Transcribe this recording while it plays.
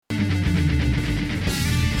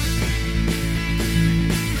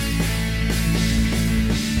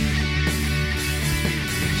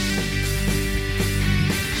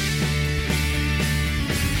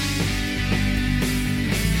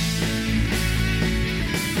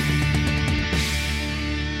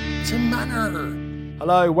Manor.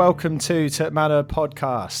 Hello, welcome to Tip Manor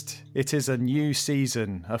podcast. It is a new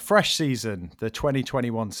season, a fresh season, the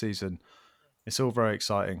 2021 season. It's all very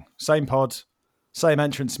exciting. Same pod, same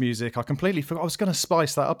entrance music. I completely forgot. I was going to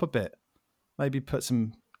spice that up a bit. Maybe put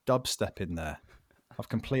some dubstep in there. I've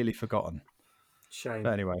completely forgotten. Shame.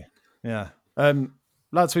 But anyway, yeah.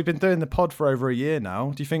 Lads, we've been doing the pod for over a year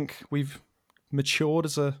now. Do you think we've matured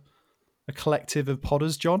as a collective of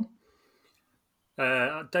podders, John?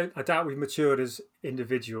 I doubt we've matured as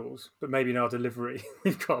individuals, but maybe in our delivery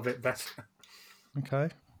we've got a bit better.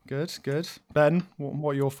 Okay, good. Ben,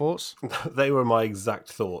 what are your thoughts? They were my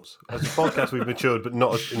exact thoughts. As a podcast, we've matured, but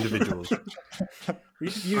not as individuals.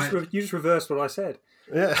 You just reversed what I said.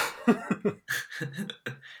 Yeah.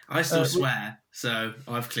 I still swear, so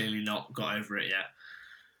I've clearly not got over it yet.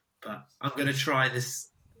 But I'm going to try this.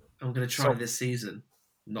 I'm going to try this season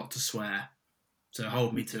not to swear. So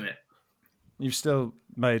hold me to it. You've still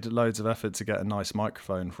made loads of effort to get a nice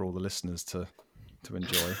microphone for all the listeners to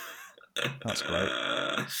enjoy. That's great.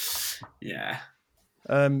 Yeah.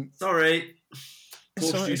 Sorry, Sorry. Poor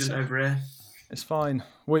student over here. It's fine.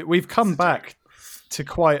 We've come back to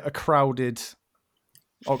quite a crowded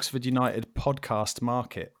Oxford United podcast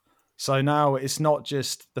market. So now it's not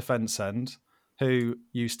just the Fence End, who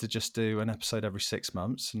used to just do an episode every 6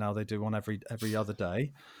 months. Now they do one every other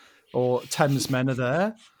day. Or Thames Men are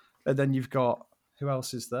there. And then you've got, who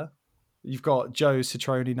else is there? You've got Joe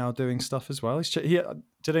Citroni now doing stuff as well. Did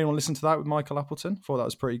anyone listen to that with Michael Appleton? Thought that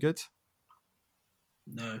was pretty good.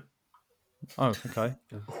 No. Oh, okay.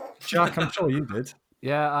 Jack, I'm sure you did.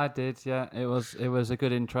 Yeah, I did. Yeah, it was a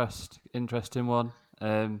good interesting one.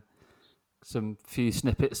 Some few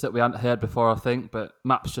snippets that we hadn't heard before, I think. But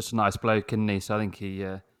Matt's just a nice bloke, isn't he? So I think he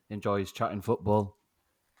enjoys chatting football.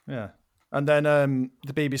 Yeah, and then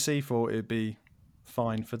the BBC thought it'd be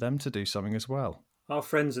fine for them to do something as well. Our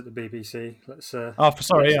friends at the BBC.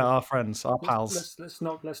 Our friends, our pals. Let's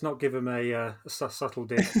not give them a subtle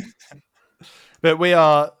dig. But we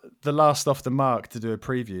are the last off the mark to do a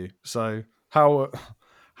preview. So how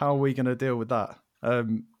are we going to deal with that?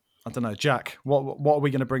 I don't know, Jack. What are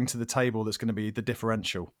we going to bring to the table that's going to be the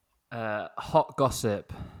differential? Hot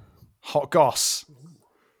gossip. Hot goss.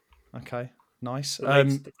 Okay, nice.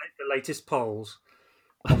 The latest polls.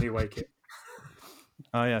 Ollie Wake.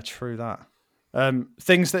 Oh yeah, true that.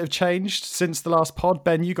 Things that have changed since the last pod.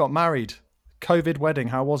 Ben, you got married. COVID wedding.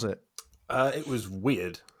 How was it? It was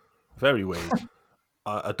weird. Very weird.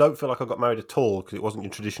 I don't feel like I got married at all because it wasn't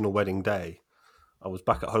your traditional wedding day. I was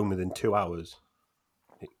back at home within 2 hours.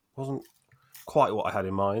 It wasn't quite what I had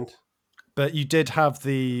in mind. But you did have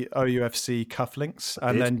the OUFC cufflinks,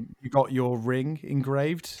 and then you got your ring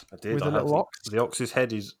engraved with a little ox. The ox's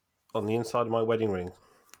head is on the inside of my wedding ring.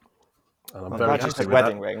 And I'm I'm very glad you happy said with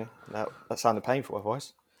wedding ring. That sounded painful,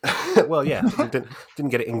 otherwise. Well, yeah, I didn't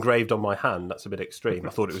get it engraved on my hand. That's a bit extreme.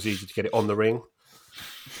 I thought it was easy to get it on the ring.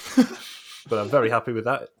 But I'm very happy with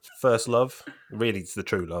that. First love. Really, it's the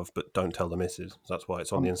true love, but don't tell the missus. That's why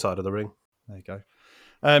it's on the inside of the ring. There you go.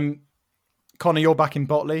 Connor, you're back in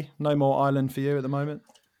Botley. No more Ireland for you at the moment?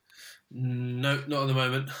 No, not at the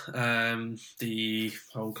moment. The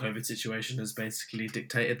whole COVID situation has basically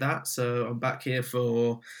dictated that. So I'm back here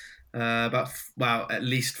for at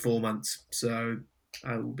least 4 months. So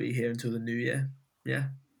I will be here until the new year. Yeah,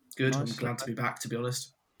 good. Nice. I'm glad to be back, to be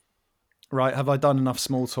honest. Right, have I done enough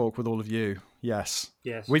small talk with all of you? Yes.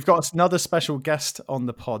 Yes. We've got another special guest on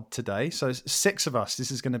the pod today. So it's 6 of us. This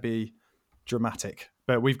is going to be dramatic.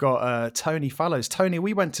 But we've got Tony Fallows. Tony,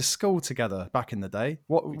 we went to school together back in the day.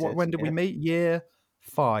 When did we meet? Year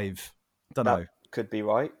 5. Don't know. Could be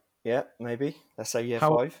right. Yeah, maybe. Let's say year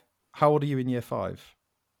 5. How old are you in year 5?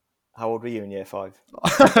 How old were you in year 5?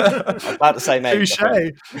 About the same age.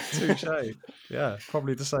 Touche. Yeah,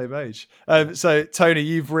 probably the same age. So, Tony,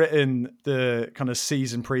 you've written the kind of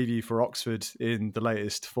season preview for Oxford in the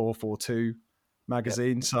latest 442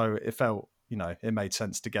 magazine. Yep. So it felt, it made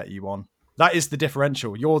sense to get you on. That is the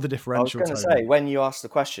differential. You're the differential. I was going to say, when you asked the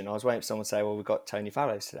question, I was waiting for someone to say, well, we've got Tony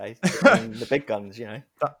Fallows today. The big guns,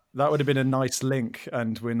 That would have been a nice link,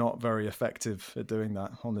 and we're not very effective at doing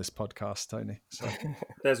that on this podcast, Tony. So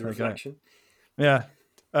there's a reflection. Yeah.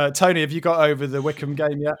 Tony, have you got over the Wycombe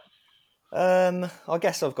game yet? I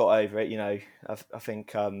guess I've got over it. I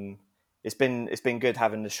think it's been good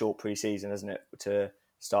having the short pre-season, hasn't it, to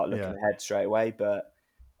start looking ahead straight away. But,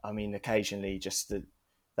 I mean, occasionally just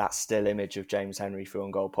that still image of James Henry through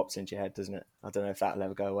on goal pops into your head, doesn't it? I don't know if that'll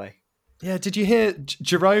ever go away. Yeah, did you hear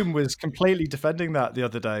Jerome was completely defending that the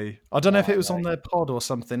other day? I don't know if it was on their pod or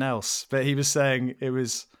something else, but he was saying it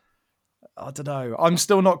was, I don't know. I'm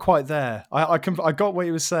still not quite there. I got what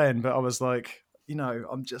he was saying, but I was like,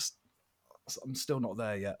 I'm just I'm still not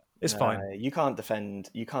there yet. It's No, fine. You can't defend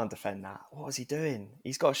that. What is he doing?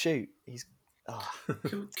 He's got to shoot.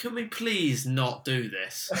 Can we please not do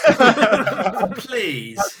this?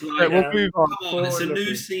 Please. We'll move on. Come on, it's a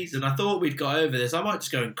new season. I thought we'd got over this. I might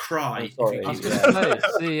just go and cry. I'm sorry. if I was you going to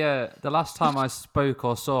say, the last time I spoke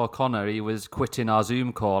or saw Connor, he was quitting our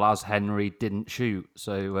Zoom call as Henry didn't shoot.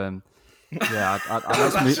 So,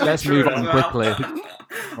 let's move on quickly.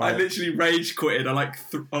 I literally rage quitted. I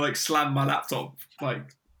slammed my laptop,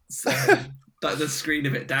 the screen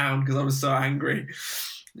of it down because I was so angry.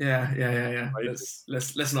 Yeah.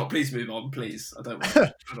 Let's not. Please move on, please. I don't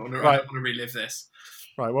want to relive this.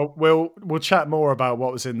 Right. Well, we'll chat more about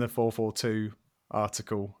what was in the 442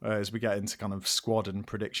 article as we get into kind of squad and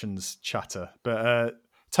predictions chatter. But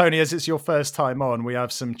Tony, as it's your first time on, we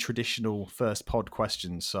have some traditional first pod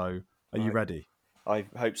questions. So, are you ready? I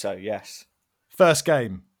hope so. Yes. First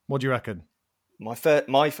game. What do you reckon? My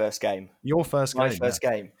first game. Your first game. My first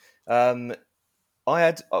game.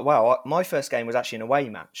 My first game was actually an away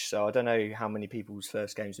match, so I don't know how many people's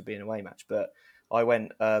first games would be an away match, but I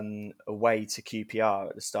went away to QPR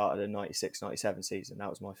at the start of the 96-97 season. That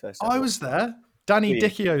was my first. I was there. Danny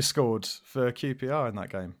Dicchio scored for QPR in that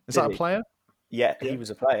game. Is that a player? Yeah, he was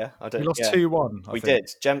a player. I don't. We lost 2-1. We did.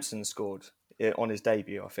 Jemson scored on his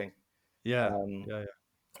debut, I think. Yeah.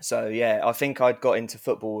 So yeah, I think I'd got into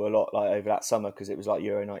football a lot over that summer because it was like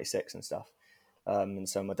Euro 96 and stuff. And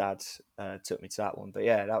so my dad took me to that one. But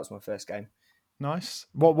yeah, that was my first game. Nice.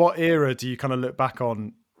 What era do you kind of look back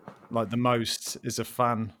on the most as a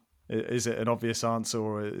fan? Is it an obvious answer,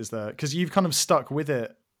 or is there, because you've kind of stuck with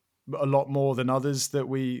it a lot more than others that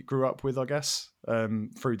we grew up with, I guess,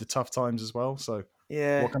 through the tough times as well. So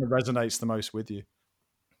yeah, what kind of resonates the most with you?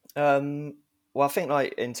 Well, I think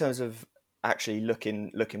in terms of actually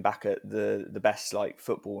looking back at the best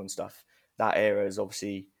football and stuff, that era is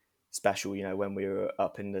obviously special, when we were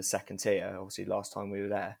up in the second tier, obviously last time we were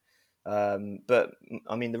there. But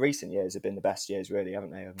I mean, the recent years have been the best years, really,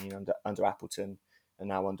 haven't they? I mean, under Appleton and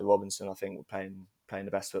now under Robinson, I think we're playing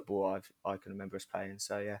the best football I can remember us playing.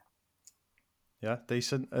 So yeah,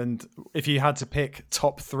 decent. And if you had to pick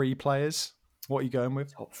top 3 players, what are you going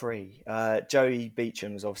with? Top 3, Joey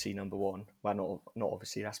Beecham was obviously number 1. Well, not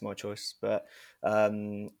obviously, that's my choice, but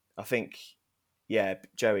I think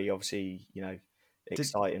Joey, obviously,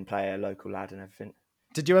 exciting player, local lad and everything.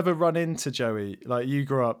 Did you ever run into Joey? You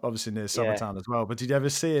grew up obviously near Summertown as well, but did you ever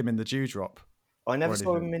see him in the Dewdrop? I never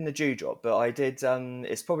saw him in the Dewdrop, but I did.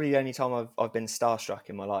 It's probably the only time I've been starstruck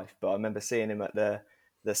in my life. But I remember seeing him at the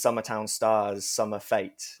Summertown Stars Summer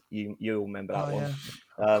Fete. You'll remember that one,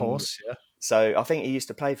 of course, yeah. So I think he used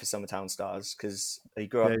to play for Summertown Stars because he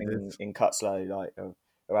grew up in Cutslow,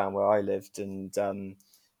 around where I lived, and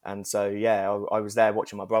so I was there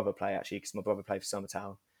watching my brother play actually because my brother played for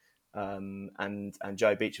Summertown, and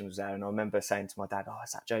Joe Beecham was there, and I remember saying to my dad, "Oh,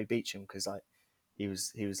 is that Joe Beecham?" Because he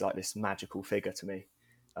was like this magical figure to me,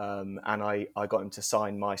 and I got him to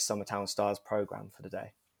sign my Summertown Stars program for the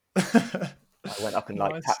day. I went up and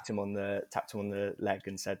nice. tapped him on the leg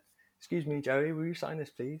and said, "Excuse me, Joey, will you sign this,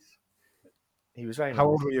 please?" He was very nice. How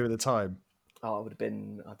old were you at the time? Oh, I would have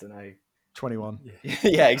been, I don't know, 21.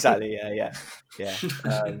 Yeah, exactly. Yeah.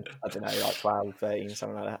 I don't know, 12, 13,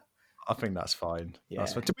 something like that. I think that's fine. Yeah.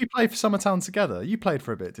 That's fine. Did we play for Summertown together? You played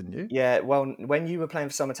for a bit, didn't you? Yeah, well, when you were playing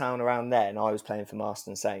for Summertown around then, I was playing for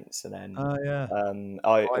Marston Saints, and then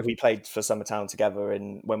we played for Summertown together,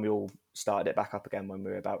 and when we all started it back up again when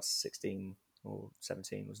we were about 16 or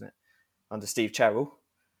 17, wasn't it? Under Steve Cherrell.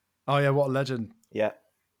 Oh yeah, what a legend! Yeah.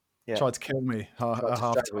 Tried to kill me half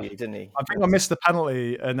time, didn't he? I think I missed the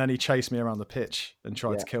penalty, and then he chased me around the pitch and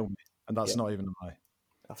tried to kill me, and that's not even a lie.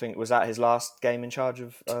 I think, was that his last game in charge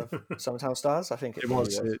of Summertown Stars? I think it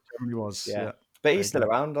was. It generally was. Yeah. But he's still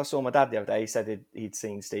around. I saw my dad the other day. He said he'd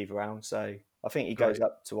seen Steve around, so I think he goes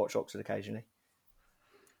up to watch Oxford occasionally.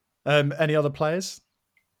 Any other players?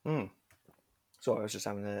 Sorry, I was just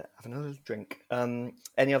having another drink.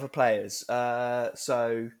 Any other players?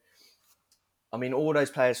 So, I mean, all those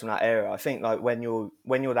players from that era, I think when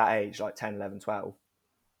you're that age, 10, 11, 12,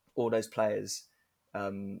 all those players,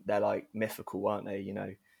 they're mythical, aren't they?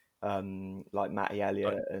 Like Matty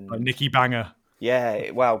Elliott and Nicky Banger.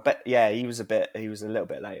 Yeah, well, but he was a little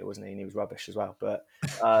bit later, wasn't he? And he was rubbish as well. But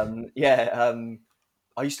I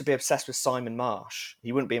used to be obsessed with Simon Marsh.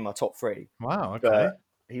 He wouldn't be in my top 3. Wow, okay. But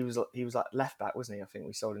he was like left back, wasn't he? I think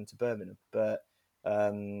we sold him to Birmingham. But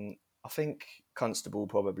I think Constable,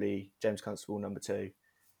 probably James Constable, number 2.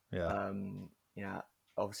 Yeah.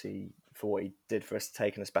 Obviously for what he did for us,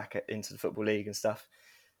 taking us back into the Football League and stuff.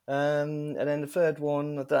 And then the third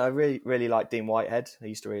one, I really like Dean Whitehead. I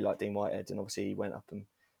used to really like Dean Whitehead, and obviously he went up and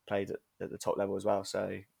played at the top level as well.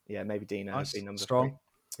 So yeah, maybe Dino would be number strong.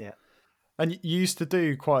 3. Yeah. And you used to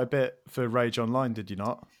do quite a bit for Rage Online, did you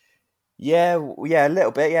not? Yeah, a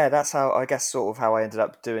little bit. Yeah, that's how I guess sort of how I ended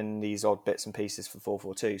up doing these odd bits and pieces for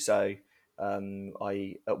 442. So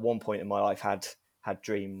I at one point in my life had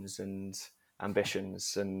dreams and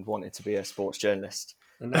ambitions and wanted to be a sports journalist.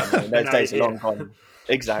 And those days are long gone.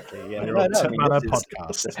 Exactly. Yeah. You're on Tip Manor this is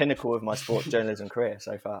podcast. the pinnacle of my sports journalism career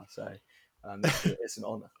so far. So it's an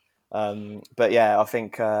honour. But yeah, I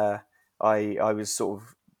think I was sort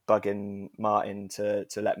of bugging Martin to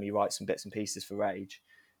let me write some bits and pieces for Rage.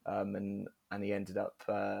 And he ended up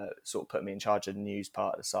sort of putting me in charge of the news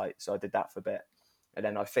part of the site. So I did that for a bit. And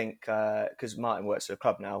then I think, because Martin works for a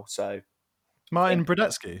club now, so... Martin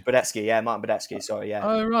Brodetsky? Martin Brodetsky, sorry, yeah.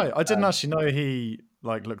 Oh, right. I didn't actually know he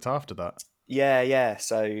looked after that. Yeah.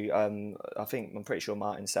 So I'm pretty sure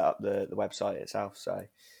Martin set up the website itself. So,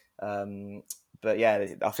 but yeah,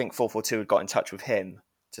 I think 442 had got in touch with him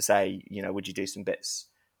to say, would you do some bits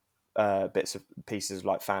of pieces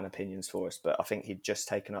like fan opinions for us? But I think he'd just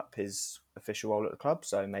taken up his official role at the club,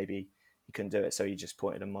 so maybe he couldn't do it. So he just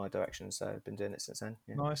pointed in my direction. So I've been doing it since then.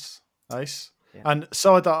 Yeah. Nice. Ace. Yeah. And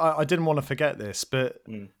so I didn't want to forget this, but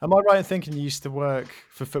am I right in thinking you used to work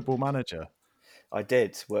for Football Manager? I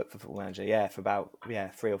did work for Football Manager, for about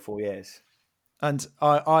 3 or 4 years. And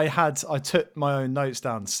I took my own notes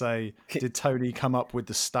down to say, did Tony come up with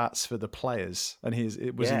the stats for the players? And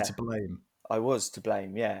was he to blame? I was to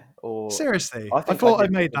blame, yeah. Or seriously, I thought I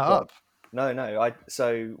made that up. No. I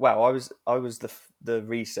was the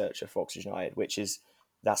researcher for Oxford United,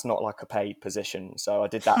 that's not like a paid position. So I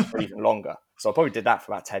did that for even longer. So I probably did that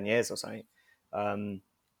for about 10 years or something.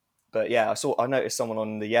 But yeah, I noticed someone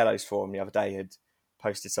on the Yellows forum the other day had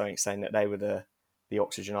posted something saying that they were the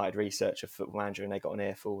Oxford United researcher for Football Manager, and they got an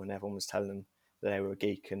earful, and everyone was telling them that they were a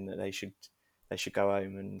geek and that they should go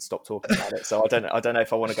home and stop talking about it. So I don't know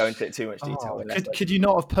if I want to go into it too much detail. Could you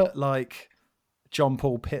not have put like John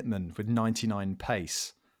Paul Pittman with 99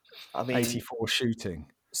 pace, 84 shooting?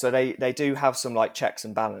 So they do have some like checks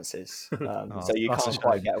and balances, so you can't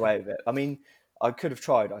quite get away with it. I mean, I could have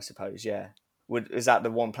tried, I suppose. Yeah, is that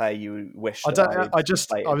the one player you wish? I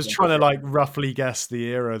was trying to like roughly guess the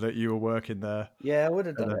era that you were working there. Yeah, I would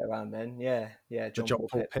have done it around then. Yeah. John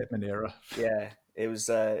Paul Pittman era. Yeah, it was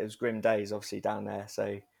grim days, obviously down there.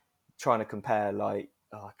 So trying to compare who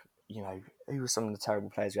were some of the terrible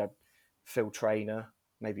players we had? Phil Traynor,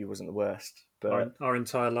 maybe he wasn't the worst, but our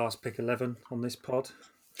entire last pick 11 on this pod.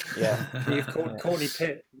 Yeah, you've called Courtney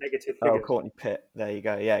Pitt negative figures. Oh, Courtney Pitt. There you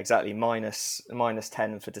go. Yeah, exactly. Minus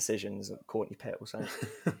 10 for decisions. Courtney Pitt or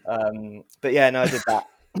something. But yeah, no, I did that,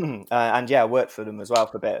 and yeah, I worked for them as well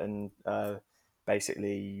for a bit, and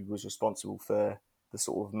basically was responsible for the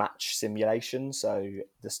sort of match simulation. So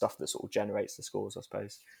the stuff that sort of generates the scores, I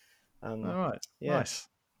suppose. All right. Yeah. Nice.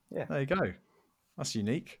 Yeah. There you go. That's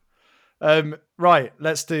unique. Right,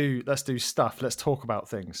 let's do stuff. Let's talk about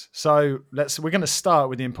things. So we're going to start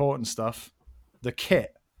with the important stuff, the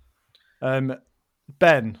kit.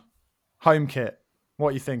 Ben, home kit. What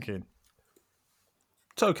are you thinking?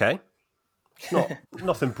 It's okay. It's not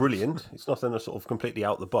nothing brilliant. It's nothing sort of completely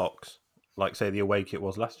out the box, like say the away kit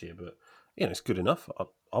was last year. But it's good enough.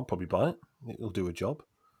 I'll probably buy it. It'll do a job.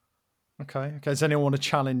 Okay. Does anyone want to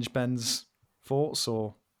challenge Ben's thoughts,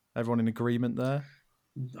 or everyone in agreement there?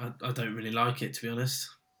 I don't really like it, to be honest.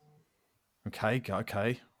 Okay.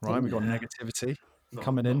 Right, we've got negativity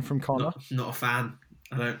coming in from Connor. Not a fan.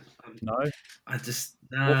 I don't. No. I just.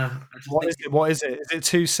 What is it? Is it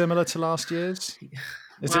too similar to last year's?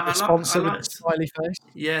 Is it the sponsor with the smiley face?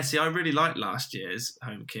 Yeah, see, I really liked last year's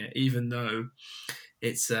home kit, even though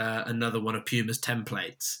it's another one of Puma's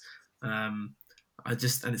templates. And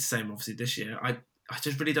it's the same, obviously, this year. I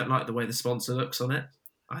just really don't like the way the sponsor looks on it.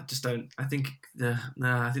 I just don't. I think like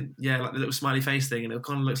the little smiley face thing, and it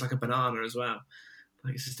kind of looks like a banana as well.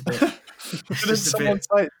 Like it's just a bit. Didn't someone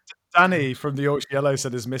say Danny from the Yorkshire Yellow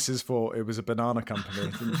said his missus thought it was a banana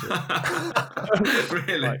company? Didn't she?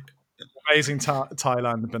 Really? Amazing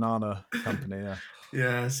Thailand banana company. Yeah.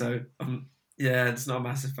 Yeah. So it's not a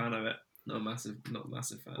massive fan of it. Not a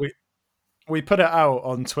massive fan. We put it out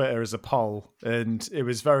on Twitter as a poll, and it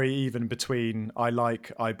was very even between I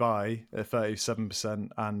buy at 37%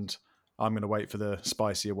 and I'm going to wait for the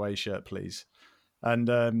spicy away shirt, please. And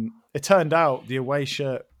it turned out the away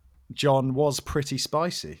shirt, John, was pretty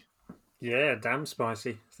spicy. Yeah, damn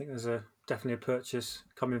spicy. I think there's definitely a purchase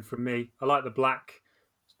coming from me. I like the black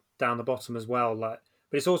down the bottom as well. But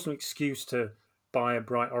it's also an excuse to buy a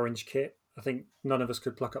bright orange kit. I think none of us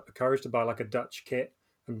could pluck up the courage to buy like a Dutch kit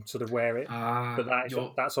and sort of wear it, but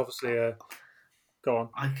that's obviously Go on.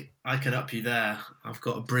 I can up you there. I've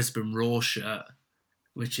got a Brisbane Roar shirt,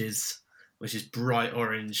 which is bright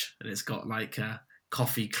orange, and it's got like a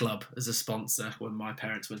coffee club as a sponsor. When my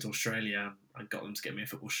parents went to Australia, I got them to get me a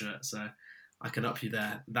football shirt, so I can up you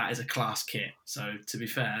there. That is a class kit. So to be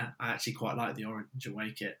fair, I actually quite like the orange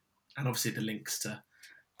away kit, and obviously the links to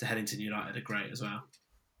Headington United are great as well.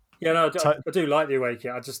 Yeah, no, I do like the away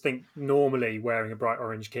kit. I just think normally wearing a bright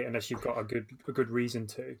orange kit, unless you've got a good reason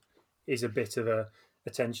to, is a bit of a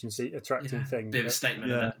attracting thing. Bit of a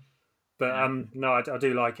statement. Yeah. But no, I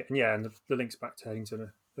do like it, and the links back to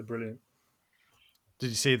Headington are brilliant. Did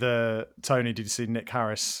you see Tony? Did you see Nick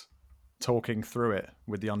Harris talking through it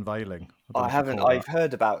with the unveiling? I haven't. I've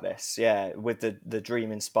heard about this. Yeah, with the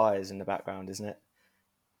Dream Inspires in the background, isn't it?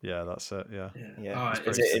 Yeah, that's it. Yeah. Yeah. Oh,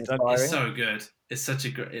 Is it inspiring? It's so good. It's such a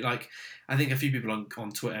great. Like, I think a few people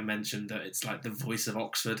on Twitter mentioned that it's like the voice of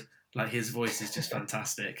Oxford. Like, his voice is just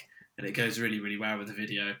fantastic, and it goes really, really well with the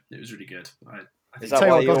video. It was really good. I Is think that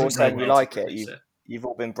why you all doesn't said really you well like to it? produce You've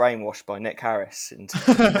all been brainwashed by Nick Harris into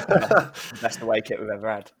the best away kit we've ever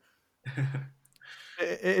had.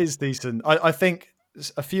 It is decent. I think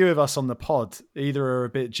a few of us on the pod either are a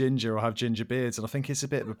bit ginger or have ginger beards, and I think it's a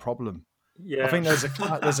bit of a problem. Yeah, I think there's a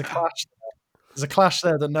clash. There's a clash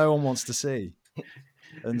there that no one wants to see,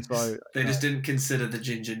 and so They just didn't consider the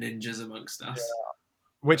ginger ninjas amongst us.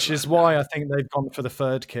 which is why I think they've gone for the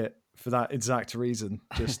third kit for that exact reason,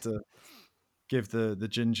 just to give the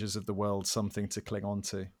gingers of the world something to cling on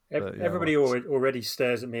to. But, yeah, everybody already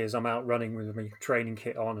stares at me as I'm out running with my training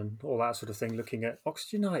kit on and all that sort of thing, looking at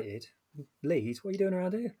Oxford United, Leeds. What are you doing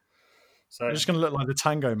around here? So I'm just going to look like the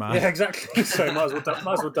Tango Man. yeah, exactly. So might as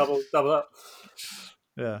well double up.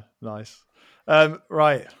 Yeah, nice.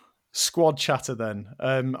 Right, squad chatter then.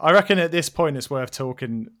 I reckon at this point it's worth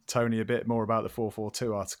talking, Tony, a bit more about the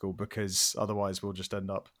 442 article, because otherwise we'll just end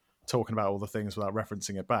up talking about all the things without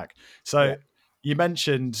referencing it back. So you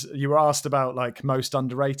mentioned, you were asked about like most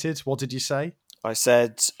underrated. What did you say? I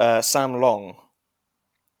said Sam Long.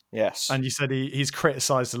 Yes. And you said he's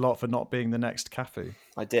criticised a lot for not being the next Cafu.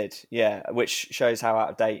 I did, yeah, which shows how out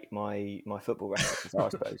of date my football records are, I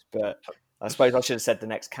suppose. But I suppose I should have said the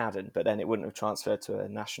next Cadden, but then it wouldn't have transferred to a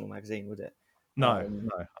national magazine, would it? No. I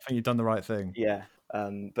think you've done the right thing. Yeah,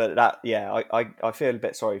 but I feel a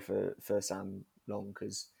bit sorry for Sam Long,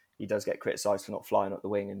 because he does get criticised for not flying up the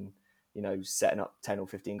wing and setting up 10 or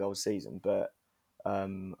 15 goals a season. But I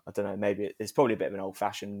don't know, maybe it's probably a bit of an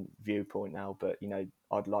old-fashioned viewpoint now. But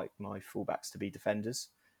I'd like my fullbacks to be defenders,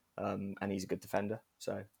 and he's a good defender.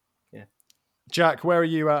 So yeah. Jack, where are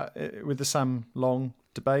you at with the Sam Long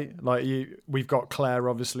debate? Like we've got Claire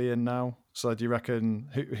obviously in now. So do you reckon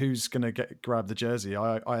who's going to grab the jersey?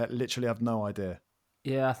 I literally have no idea.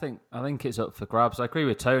 Yeah, I think it's up for grabs. I agree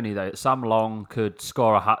with Tony though. Sam Long could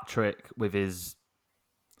score a hat trick with his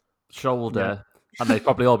shoulder, and they'd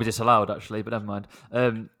probably all be disallowed actually. But never mind.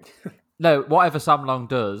 No, whatever Sam Long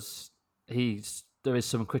does, there is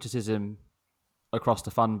some criticism across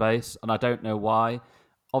the fan base, and I don't know why.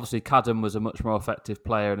 Obviously, Cadden was a much more effective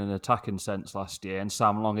player in an attacking sense last year, and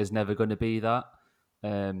Sam Long is never going to be that.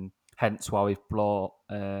 Hence why we've brought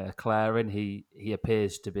Claire in. He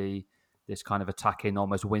appears to be this kind of attacking,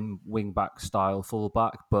 almost wing back style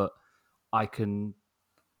fullback, but I can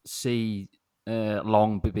see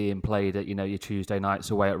Long being played at your Tuesday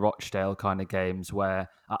nights away at Rochdale kind of games where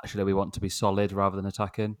actually we want to be solid rather than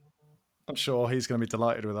attacking. I'm sure he's going to be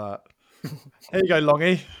delighted with that. Here you go,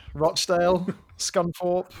 Longy. Rochdale,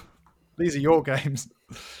 Scunthorpe. These are your games.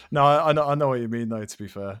 No, I know what you mean, though, to be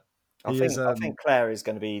fair. I think Claire is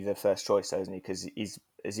going to be the first choice, though, isn't he? Because he's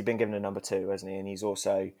been given a number 2, hasn't he? And he's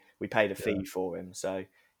also, we paid a fee for him. So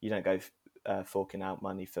you don't go forking out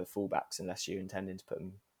money for fullbacks unless you're intending to put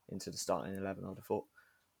them into the starting 11, I'd have thought.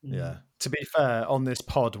 Yeah. To be fair, on this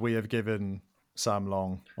pod, we have given Sam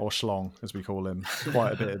Long, or Schlong, as we call him,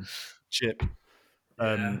 quite a bit of chip.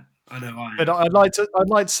 I know. But I'd like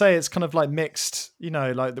to say it's kind of like mixed.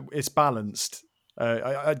 Like it's balanced.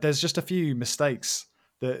 There's just a few mistakes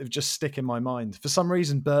that just stick in my mind. For some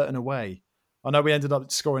reason, Burton away. I know we ended up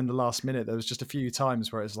scoring the last minute. There was just a few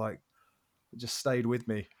times where it's like it just stayed with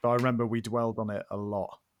me. But I remember we dwelled on it a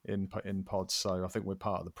lot in pods. So I think we're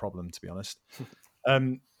part of the problem, to be honest.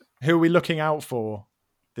 Who are we looking out for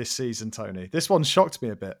this season, Tony? This one shocked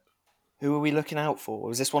me a bit. Who are we looking out for?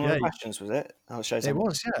 Was this one of the questions, was it? It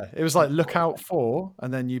was, yeah. It was like, look out for,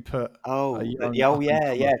 and then you put... Tyler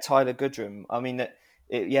Goodrum. I mean,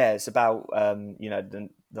 it's about,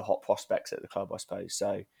 the hot prospects at the club, I suppose.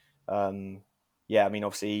 So, I mean,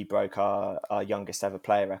 obviously he broke our youngest ever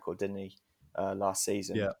player record, didn't he, last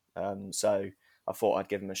season? Yeah. So I thought I'd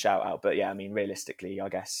give him a shout out. But yeah, I mean, realistically, I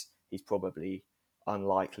guess he's probably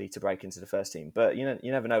unlikely to break into the first team. But you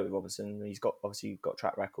never know with Robertson. He's got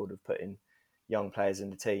track record of putting young players in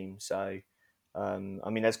the team. So I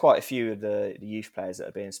mean, there's quite a few of the youth players that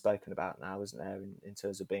are being spoken about now, isn't there, in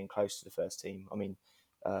terms of being close to the first team. I mean,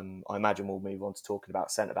 I imagine we'll move on to talking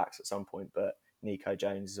about centre backs at some point, but Nico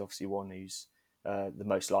Jones is obviously one who's the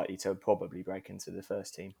most likely to probably break into the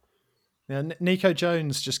first team. Yeah, Nico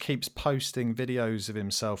Jones just keeps posting videos of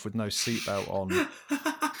himself with no seatbelt on.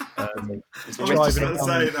 Driving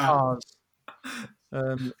around in cars.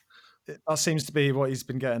 That seems to be what he's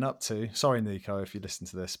been getting up to. Sorry, Nico, if you listen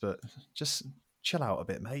to this, but just chill out a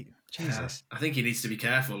bit, mate. Jesus. Yeah, I think he needs to be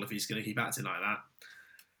careful if he's going to keep acting like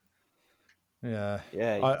that.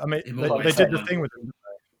 Yeah. I mean, they did the thing with him.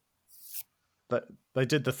 They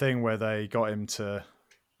did the thing where they got him to,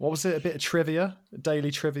 what was it? A bit of trivia, daily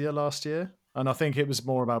trivia last year, and I think it was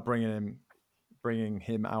more about bringing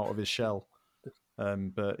him out of his shell.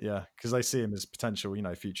 But yeah, because they see him as potential,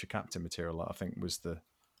 future captain material. I think was the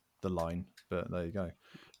line. But there you go.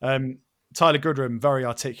 Tyler Goodrum, very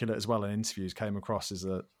articulate as well in interviews, came across as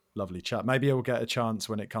a lovely chap. Maybe he'll get a chance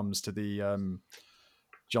when it comes to the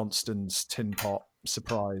Johnston's Tin Pot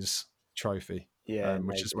Surprise Trophy.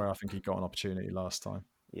 Which is where I think he got an opportunity last time.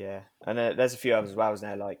 Yeah, and there's a few others as well, isn't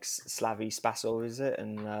there? Like Slavi Spasol, is it,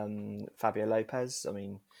 and Fabio Lopez. I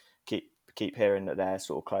mean, keep hearing that they're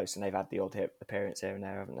sort of close, and they've had the odd appearance here and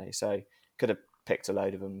there, haven't they? So could have picked a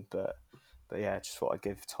load of them, but yeah, just thought I'd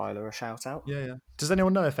give Tyler a shout out. Yeah. Does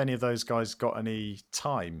anyone know if any of those guys got any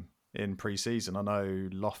time in pre-season? I know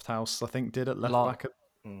Lofthouse, I think, did at left back.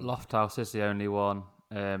 Lofthouse is the only one.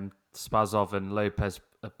 Spazov and Lopez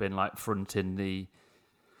have been like fronting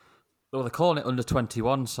they're calling it under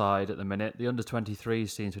 21 side at the minute. The under 23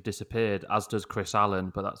 seems to have disappeared, as does Chris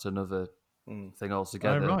Allen, but that's another thing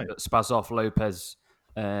altogether. Oh, right. But Spazov, Lopez,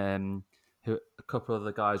 who a couple of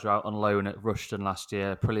the guys were out on loan at Rushden last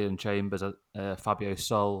year, Prillian Chambers, Fabio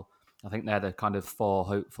Sol. I think they're the kind of four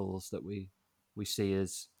hopefuls that we see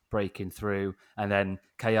as breaking through. And then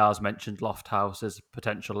KR's mentioned Lofthouse as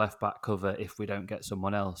potential left back cover if we don't get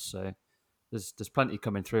someone else. So there's plenty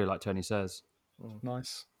coming through, like Tony says.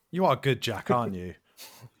 Nice. You are good, Jack, aren't you?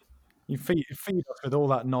 You feed us with all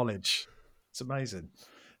that knowledge. It's amazing.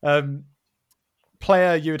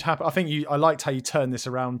 Player you would I liked how you turned this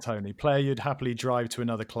around, Tony. Player you'd happily drive to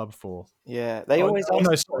another club for. Yeah, they always.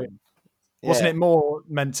 Sorry. Yeah. Wasn't it more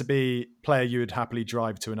meant to be player you would happily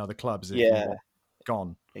drive to another club? As if you were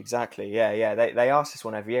gone. Exactly. Yeah. They ask this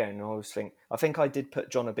one every year, and I always think. I think I did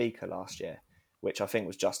put John Obika last year, which I think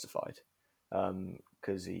was justified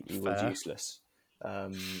because he was useless.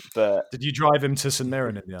 But did you drive him to St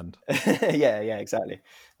Mirren in the end? yeah, exactly.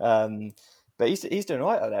 But he's doing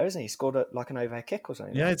all right out there, isn't he? He scored an overhead kick or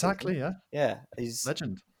something. Yeah, exactly. Yeah, he's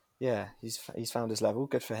legend. Yeah, he's found his level.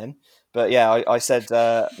 Good for him. But yeah, I said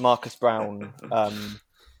Marcus Brown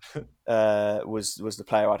was the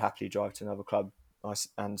player I'd happily drive to another club,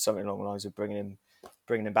 and something along the lines of bringing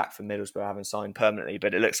him back from Middlesbrough, having signed permanently.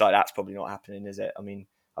 But it looks like that's probably not happening, is it? I mean,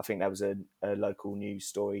 I think there was a local news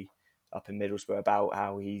story up in Middlesbrough about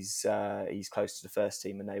how he's close to the first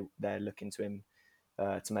team, and they're looking to him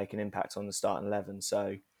to make an impact on the starting 11.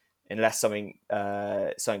 So unless something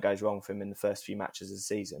goes wrong for him in the first few matches of the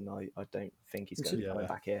season, I don't think he's going to be coming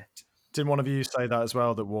back here. Didn't one of you say that as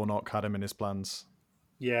well, that Warnock had him in his plans?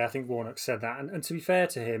 Yeah, I think Warnock said that. And to be fair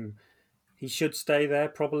to him, he should stay there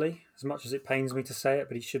probably, as much as it pains me to say it,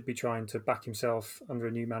 but he should be trying to back himself under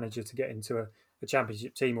a new manager to get into a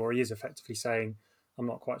championship team, or he is effectively saying, I'm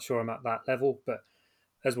not quite sure I'm at that level. But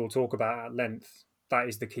as we'll talk about at length, that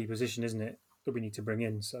is the key position, isn't it, that we need to bring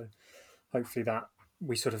in. So hopefully that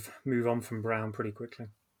we sort of move on from Brown pretty quickly.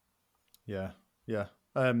 Yeah.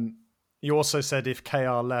 You also said if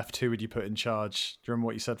KR left, who would you put in charge? Do you remember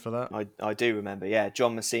what you said for that? I do remember, yeah,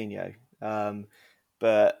 John Massinho.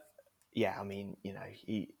 But yeah, I mean,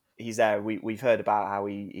 he's there. We've heard about how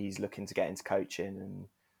he's looking to get into coaching,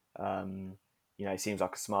 and he seems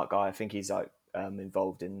like a smart guy. I think he's like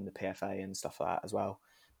involved in the PFA and stuff like that as well.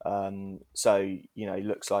 So he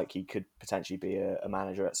looks like he could potentially be a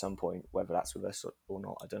manager at some point, whether that's with us or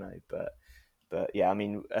not, I don't know. But yeah, I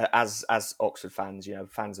mean, as Oxford fans,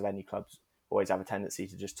 fans of any clubs always have a tendency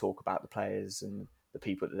to just talk about the players and the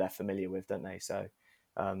people that they're familiar with, don't they? So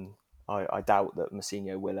I doubt that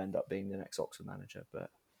Massinho will end up being the next Oxford manager, but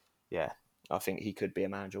yeah, I think he could be a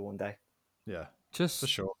manager one day. Yeah, for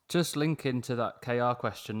sure. Just linking to that KR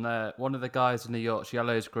question there, one of the guys in the Yorkshire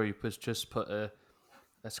Yellows group has just put a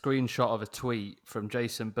screenshot of a tweet from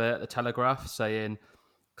Jason Burt, The Telegraph, saying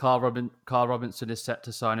Carl Robinson is set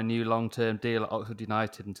to sign a new long-term deal at Oxford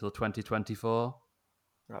United until 2024.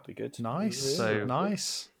 That'd be good. Nice. So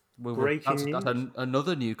nice. Breaking that's news.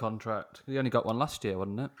 another new contract. He only got one last year,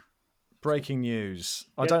 wasn't it? Breaking news.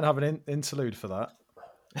 I don't have an interlude for that.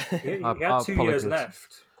 He Our had 2 years apologies.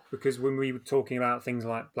 left because when we were talking about things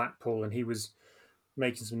like Blackpool and he was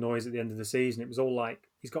making some noise at the end of the season, it was all like,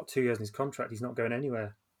 he's got 2 years in his contract. He's not going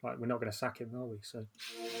anywhere. Like, we're not going to sack him, are we? So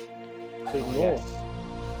even more.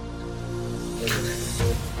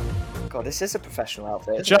 God, this is a professional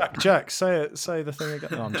outfit. isn't it? Jack, say the thing again.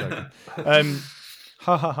 No, I'm joking.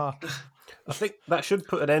 Ha ha ha. I think that should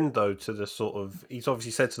put an end, though, to the sort of... He's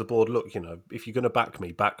obviously said to the board, look, if you're going to back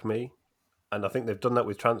me. And I think they've done that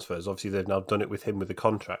with transfers. Obviously, they've now done it with him with the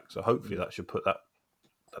contract. So hopefully that should put that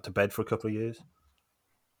to bed for a couple of years.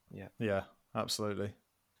 Yeah, absolutely.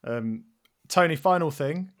 Tony, final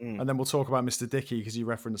thing, and then we'll talk about Mr. Dickey because you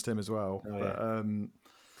referenced him as well. But,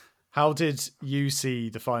 how did you see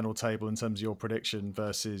the final table in terms of your prediction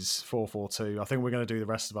versus 4-4-2? I think we're going to do the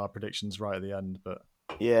rest of our predictions right at the end, but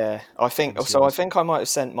Yeah, I think so. I think I might have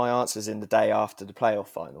sent my answers in the day after the playoff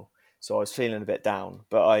final, so I was feeling a bit down.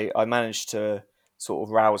 But I managed to sort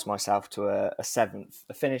of rouse myself to a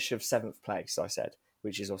finish of 7th place. I said,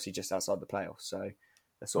 which is obviously just outside the playoffs. So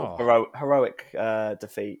a sort of heroic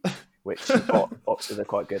defeat, which Oxford are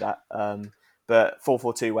quite good at. But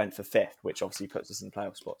 4-4-2 went for 5th, which obviously puts us in the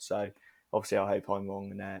playoff spot. So obviously I hope I'm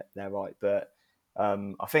wrong and they're right. But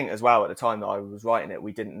I think as well at the time that I was writing it,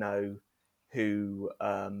 we didn't know who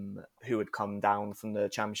had come down from the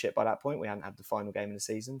championship by that point. We hadn't had the final game of the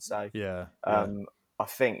season. So I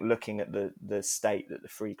think looking at the state that the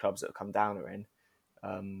 3 clubs that have come down are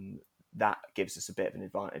in, that gives us a bit of an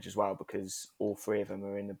advantage as well because all 3 of them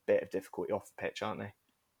are in a bit of difficulty off the pitch, aren't they?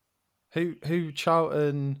 Who?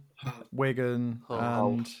 Charlton, Wigan,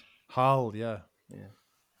 and Hull. Yeah.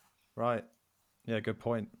 Right. Yeah. Good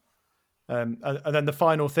point. And then the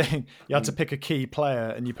final thing, you had to pick a key player,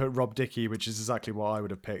 and you put Rob Dickey, which is exactly what I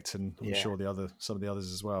would have picked, and I'm sure some of the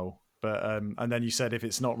others as well. But and then you said if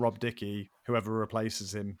it's not Rob Dickey, whoever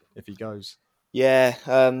replaces him if he goes. Yeah.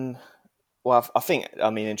 Well, I think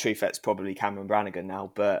in truth, it's probably Cameron Brannigan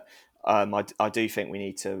now, but. I do think we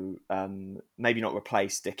need to maybe not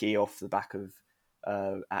replace Dickey off the back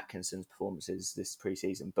of Atkinson's performances this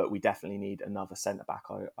pre-season, but we definitely need another centre-back,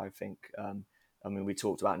 I think. We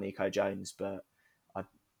talked about Nico Jones, but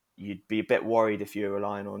you'd be a bit worried if you're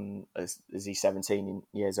relying on, as he's 17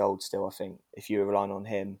 years old still, I think, if you're relying on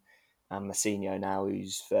him and Massinho now,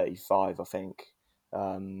 who's 35, I think,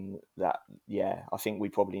 I think we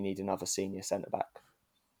probably need another senior centre-back.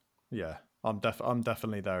 Yeah. I'm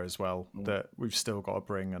definitely there as well. That we've still got to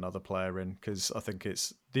bring another player in because I think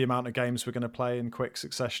it's the amount of games we're going to play in quick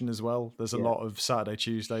succession as well. There's a lot of Saturday,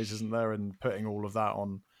 Tuesdays, isn't there? And putting all of that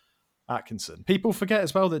on Atkinson. People forget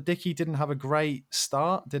as well that Dickey didn't have a great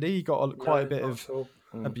start, did he? He got quite a bit of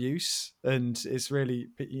abuse, and it's really,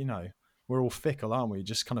 we're all fickle, aren't we? You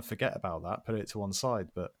just kind of forget about that, put it to one side.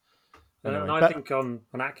 But anyway, and I think on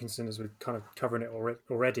Atkinson, as we're kind of covering it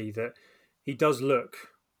already, that he does look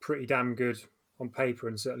pretty damn good on paper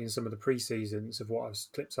and certainly in some of the pre-seasons of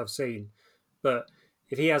clips I've seen. But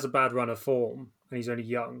if he has a bad run of form and he's only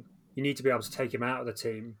young, you need to be able to take him out of the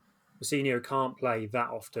team. Massinho can't play that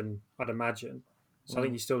often, I'd imagine. So I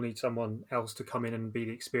think you still need someone else to come in and be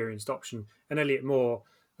the experienced option. And Elliot Moore,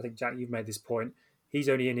 I think, Jack, you've made this point, he's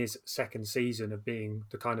only in his 2nd season of being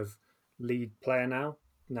the kind of lead player now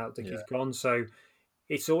that Dickey's gone. So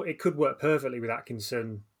it could work perfectly with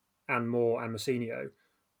Atkinson and Moore and Massinho.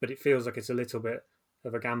 But it feels like it's a little bit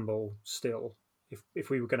of a gamble still if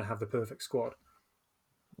we were going to have the perfect squad.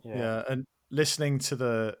 Yeah, and listening to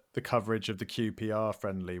the coverage of the QPR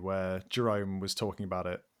friendly where Jerome was talking about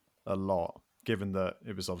it a lot, given that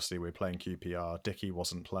it was obviously we're playing QPR, Dickey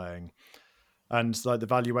wasn't playing. And like the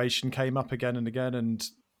valuation came up again and again. And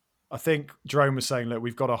I think Jerome was saying, look,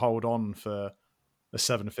 we've got to hold on for a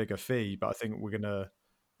 7-figure fee, but I think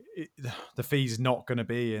the fee's not going to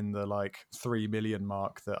be in the 3 million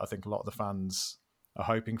mark that I think a lot of the fans are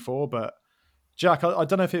hoping for. But Jack, I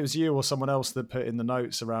don't know if it was you or someone else that put in the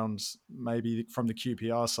notes around maybe from the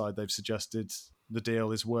QPR side, they've suggested the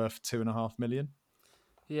deal is worth 2.5 million.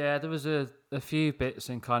 Yeah, there was a few bits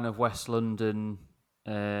in kind of West London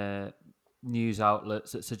news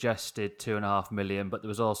outlets that suggested 2.5 million, but there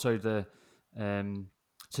was also the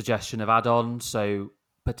suggestion of add-ons. So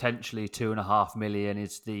potentially 2.5 million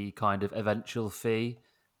is the kind of eventual fee.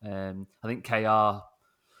 I think KR,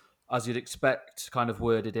 as you'd expect, kind of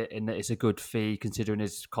worded it in that it's a good fee considering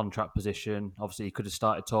his contract position. Obviously, he could have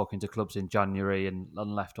started talking to clubs in January and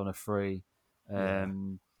left on a free. I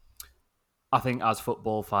think as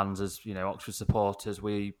football fans, as Oxford supporters,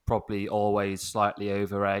 we probably always slightly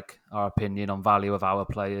over-egg our opinion on value of our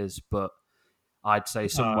players, but I'd say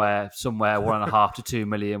somewhere 1.5 to 2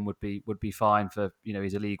 million would be fine for,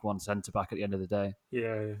 he's a League One centre back at the end of the day.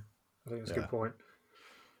 Yeah. I think that's a good point.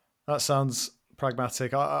 That sounds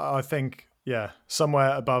pragmatic. I think,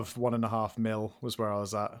 somewhere above 1.5 mil was where I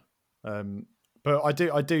was at. But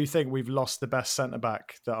I do think we've lost the best centre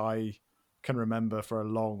back that I can remember for a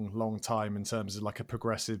long, long time in terms of like a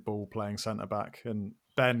progressive ball playing centre back. And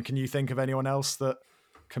Ben, can you think of anyone else that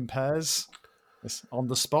compares? It's on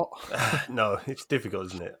the spot. No, it's difficult,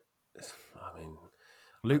 isn't it?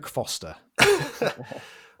 Luke Foster.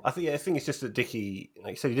 I think it's just that Dickie,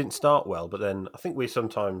 like you said, he didn't start well, but then I think we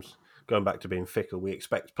sometimes, going back to being fickle, we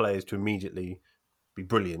expect players to immediately be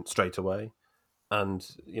brilliant straight away. And,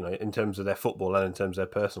 in terms of their football and in terms of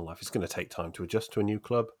their personal life, it's going to take time to adjust to a new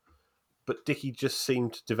club. But Dickie just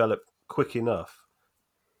seemed to develop quick enough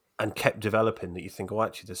and kept developing that you think,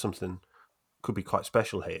 actually, there's something could be quite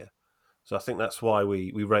special here. So I think that's why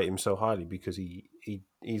we rate him so highly, because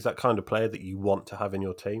he's that kind of player that you want to have in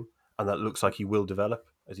your team, and that looks like he will develop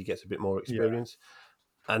as he gets a bit more experience.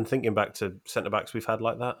 Yeah. And thinking back to centre-backs we've had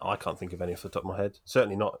like that, I can't think of any off the top of my head.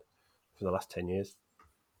 Certainly not for the last 10 years.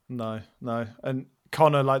 No. And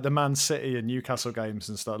Connor, like the Man City and Newcastle games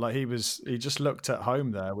and stuff, like he just looked at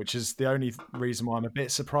home there, which is the only reason why I'm a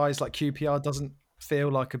bit surprised. Like QPR doesn't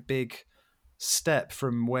feel like a big step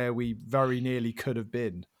from where we very nearly could have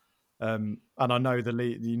been. And I know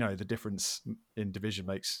the difference in division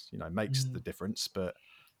makes the difference, but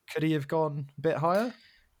could he have gone a bit higher,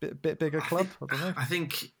 bit bigger club? I don't know. I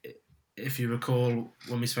think if you recall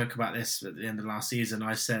when we spoke about this at the end of last season,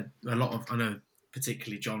 I said I know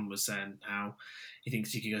particularly John was saying how he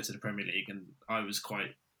thinks he could go to the Premier League, and I was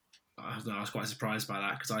quite surprised by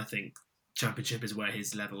that, because I think Championship is where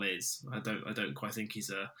his level is. I don't quite think he's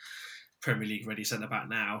a Premier League ready centre back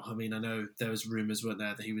now. I mean, I know there was rumours, weren't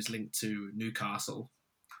there, that he was linked to Newcastle.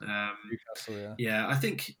 Newcastle, yeah. Yeah, I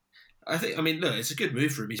think. I mean, look, it's a good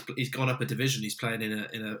move for him. He's gone up a division. He's playing in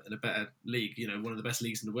a better league. One of the best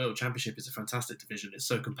leagues in the world. Championship is a fantastic division. It's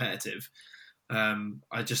so competitive.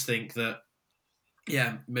 I just think that,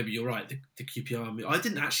 maybe you're right. The QPR. I mean, I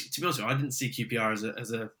didn't actually, to be honest with you, I didn't see QPR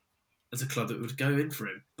as a club that would go in for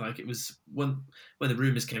him. Like, it was when the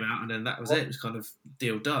rumours came out, and then that was it. It was kind of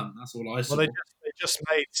deal done. That's all I saw. Well, they just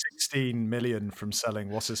made 16 million from selling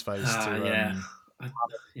what's his face to.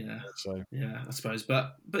 I suppose,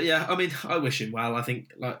 but yeah, I mean, I wish him well. I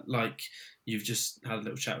think like you've just had a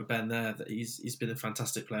little chat with Ben there, that he's been a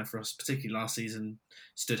fantastic player for us, particularly last season.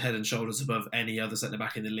 Stood head and shoulders above any other centre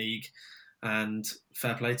back in the league, and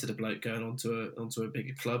fair play to the bloke going onto a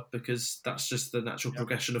bigger club, because that's just the natural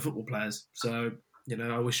progression of football players. So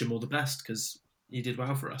I wish him all the best, because he did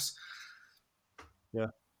well for us. Yeah,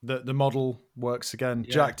 the model works again.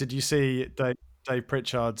 Yeah. Jack, did you see Dave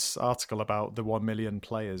Pritchard's article about the 1 million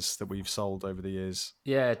players that we've sold over the years?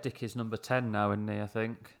 Yeah, Dick is number 10 now, isn't he, I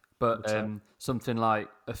think? But something like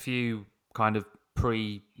a few kind of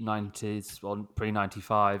pre-90s or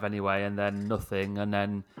pre-95 anyway, and then nothing, and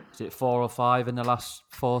then is it 4 or 5 in the last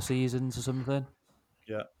 4 seasons or something?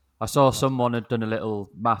 Yeah. I saw someone had done a little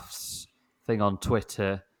maths thing on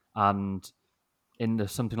Twitter, and in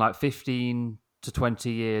something like 15 to 20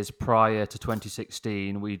 years prior to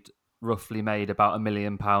 2016, we'd roughly made about £1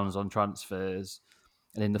 million on transfers,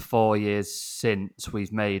 and in the 4 years since,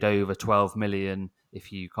 we've made over 12 million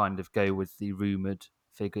if you kind of go with the rumoured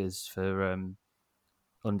figures for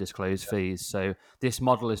undisclosed fees. So this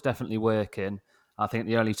model is definitely working. I think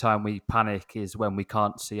the only time we panic is when we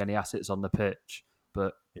can't see any assets on the pitch,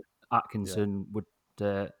 but Atkinson would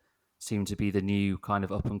seem to be the new kind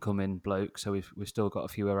of up and coming bloke, so we've still got a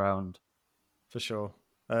few around for sure.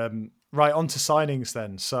 Right, on to signings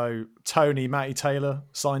then. So Matty Taylor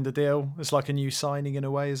signed a deal. It's like a new signing in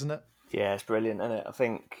a way, isn't it? Yeah, it's brilliant, isn't it? I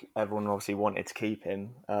think everyone obviously wanted to keep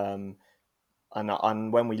him. And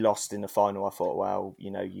when we lost in the final, I thought, well,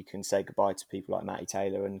 you can say goodbye to people like Matty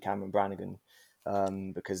Taylor and Cameron Brannigan,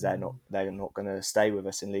 because they're not going to stay with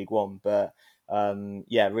us in League One. But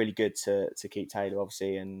really good to keep Taylor,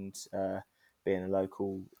 obviously, and being a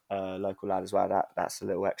local lad as well. That's a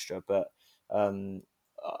little extra, but.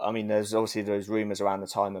 I mean, there's obviously those rumours around the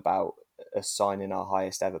time about us signing our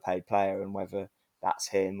highest ever paid player, and whether that's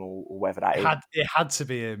him or whether that it had to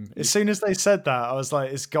be him. As soon as they said that, I was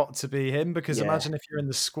like, it's got to be him, because imagine if you're in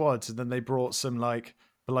the squad and then they brought some like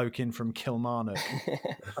bloke in from Kilmarnock, and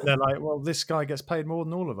they're like, well, this guy gets paid more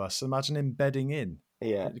than all of us. Imagine him bedding in.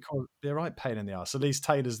 Yeah, It'd be a right pain in the ass. At least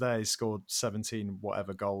Taylor's there. He scored 17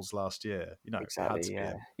 whatever goals last year. You know, it had exactly. to be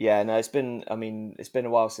Yeah, him. yeah. No, it's been a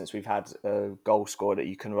while since we've had a goal scorer that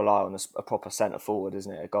you can rely on, a proper centre forward,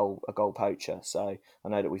 isn't it? A goal poacher. So I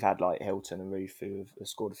know that we've had like Hilton and Roof who have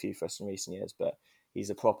scored a few for us in recent years, but he's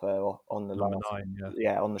a proper on the Number last,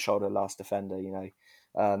 9, on the shoulder last defender.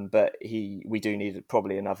 But we do need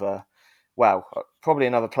probably another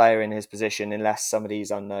player in his position, unless some of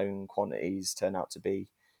these unknown quantities turn out to be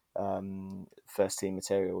first team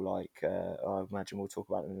material. Like I imagine we'll talk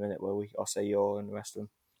about them in a minute, will we? Osei and the rest of them.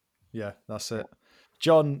 Yeah, that's it.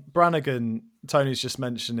 John Brannigan, Tony's just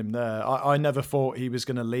mentioned him there. I never thought he was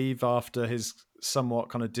going to leave after his somewhat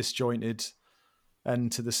kind of disjointed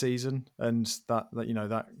end to the season, and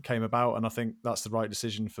that came about, and I think that's the right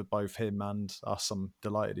decision for both him and us. I'm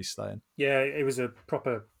delighted he's staying. Yeah, it was a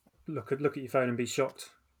proper look at your phone and be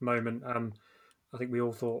shocked moment. I think we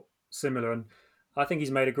all thought similar, and I think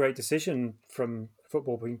he's made a great decision from a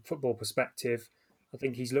football perspective. I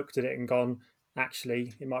think he's looked at it and gone,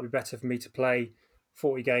 actually, it might be better for me to play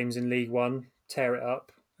 40 games in League One, tear it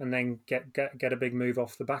up, and then get a big move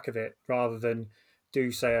off the back of it, rather than do,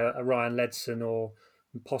 say, a Ryan Ledson or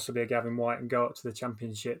possibly a Gavin White and go up to the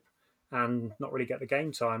Championship and not really get the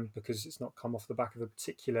game time because it's not come off the back of a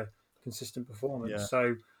particular consistent performance. Yeah.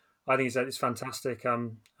 So I think it's fantastic,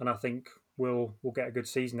 and I think we'll get a good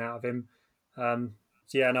season out of him. I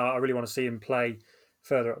really want to see him play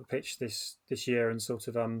further up the pitch this year, and sort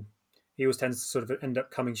of he always tends to sort of end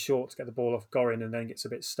up coming short to get the ball off Gorin and then gets a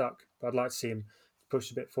bit stuck. But I'd like to see him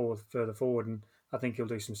push a bit further forward, and I think he'll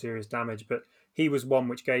do some serious damage. But he was one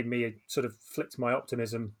which gave me a sort of flicked my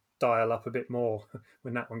optimism dial up a bit more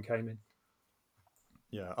when that one came in.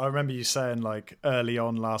 Yeah, I remember you saying like early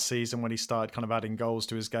on last season when he started kind of adding goals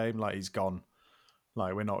to his game, like he's gone.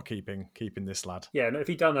 Like we're not keeping this lad. Yeah, and if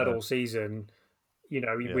he'd done that all season, we'd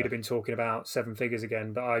Yeah. have been talking about 7 figures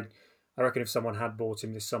again. But I reckon if someone had bought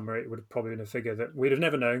him this summer, it would have probably been a figure that we'd have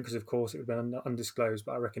never known, because of course it would have been undisclosed.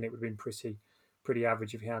 But I reckon it would have been pretty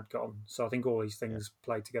average if he had gone. So I think all these things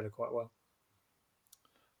played together quite well.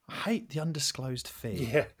 I hate the undisclosed fee.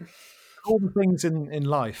 Yeah, All the things in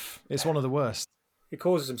life, it's one of the worst. it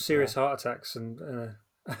causes some serious heart attacks and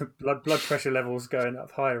blood pressure levels going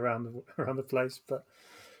up high around the place. But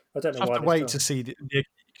I don't know You why. have to wait to see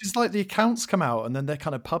because like the accounts come out and then they're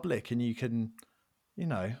kind of public and you can,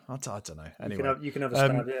 I don't know. Anyway, You can have a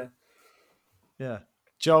stab, yeah.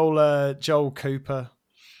 Joel Cooper.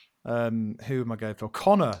 Who am I going for?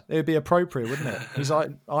 Connor. It would be appropriate, wouldn't it? He's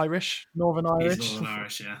like Irish, Northern Irish. He's Northern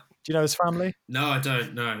Irish, yeah. Do you know his family? No, I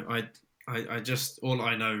don't. No, I just, all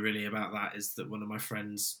I know really about that is that one of my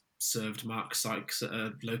friends served Mark Sykes at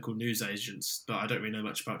a local newsagent's, but I don't really know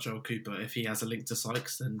much about Joel Cooper. If he has a link to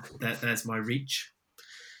Sykes, then there's my reach.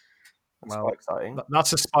 That's quite exciting.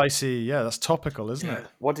 That's a spicy, that's topical, isn't it?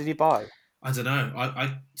 What did he buy? I don't know.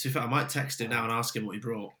 To be fair, I might text him now and ask him what he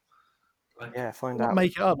brought. Find out.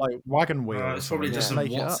 Make it up like wagon wheel. It's probably just some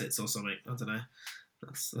Make it up. Watsits or something. I don't know.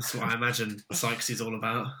 That's what I imagine Sykes is all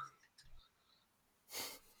about.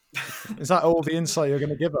 Is that all the insight you're going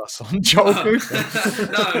to give us on Joel Cooper?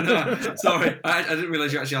 No. Sorry, I didn't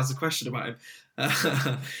realise you actually asked a question about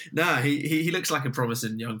him. No, he looks like a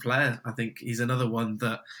promising young player. I think he's another one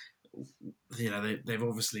that they've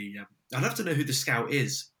obviously. I'd have to know who the scout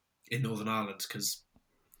is in Northern Ireland, because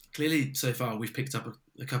clearly so far we've picked up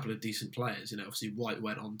a couple of decent players. Obviously White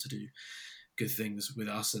went on to do good things with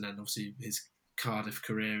us, and then obviously his Cardiff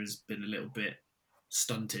career has been a little bit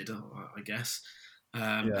stunted, I guess.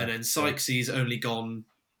 And then Sykes, he's only gone,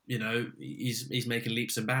 he's making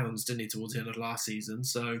leaps and bounds, didn't he, towards the end of last season.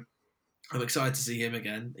 So I'm excited to see him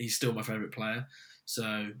again. He's still my favourite player.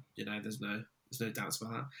 So, there's no doubts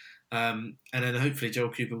about that. And then hopefully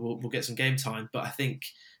Joel Cooper will get some game time. But I think,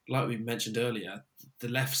 like we mentioned earlier, the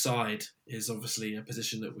left side is obviously a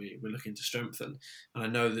position that we're looking to strengthen. And I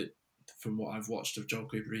know that from what I've watched of Joel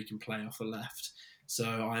Cooper, he can play off the left. So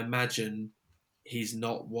I imagine he's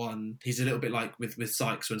not one. He's a little bit like with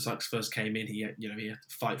Sykes. When Sykes first came in, he had to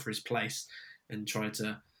fight for his place and try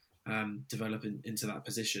to develop into that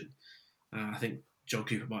position. I think Joel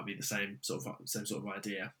Cooper might be the same sort of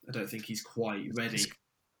idea. I don't think he's quite ready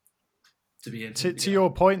to be in. To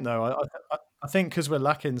your point, though, I think because we're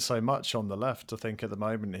lacking so much on the left, I think at the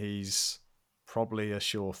moment he's probably a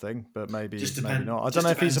sure thing, but maybe not. I don't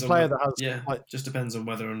know if he's a player that has. Yeah, just depends on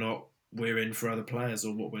whether or not we're in for other players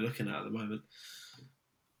or what we're looking at the moment.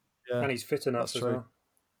 Yeah, and he's fit enough as well.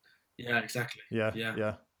 Yeah, exactly. Yeah.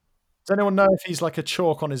 Does anyone know if he's like a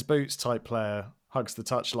chalk on his boots type player? hugs the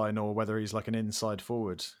touchline or whether he's like an inside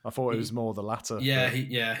forward. I thought it was more the latter. Yeah,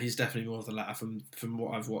 he's definitely more of the latter from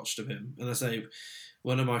what I've watched of him. And I say,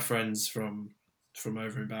 one of my friends from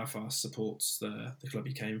over in Belfast supports the club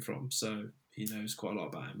he came from, so he knows quite a lot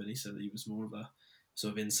about him. And he said that he was more of a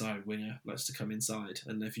sort of inside winger, likes to come inside.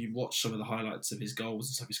 And if you watch some of the highlights of his goals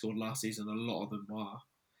and stuff he scored last season, a lot of them are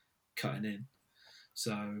cutting in.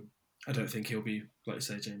 So I don't think he'll be, like you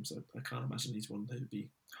say, James, I can't imagine he's one who'd be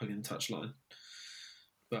hugging the touchline.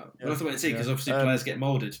 But we'll have to wait and see, because obviously players get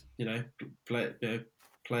moulded.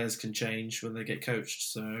 Players can change when they get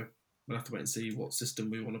coached. So we'll have to wait and see what system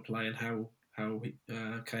we want to play and how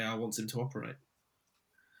KR wants him to operate.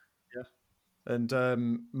 Yeah.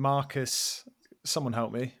 And Marcus, someone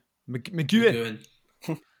help me. McGuinn.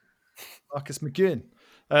 Marcus McGuinn.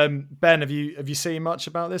 Ben, have you seen much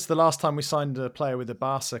about this? The last time we signed a player with a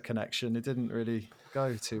Barca connection, it didn't really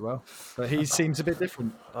go too well. But he seems a bit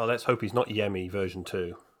different. Oh, let's hope he's not Yemi version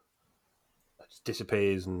 2. Just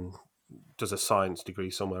disappears and does a science degree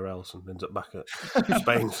somewhere else and ends up back at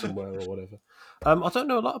Spain somewhere or whatever. I don't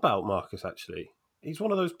know a lot about Marcus, actually. He's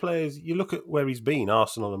one of those players, you look at where he's been,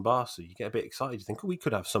 Arsenal and Barca, you get a bit excited. You think, we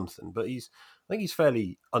could have something. But I think he's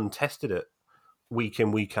fairly untested at week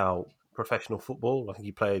in, week out professional football. I think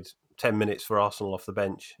he played 10 minutes for Arsenal off the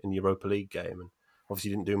bench in the Europa League game, and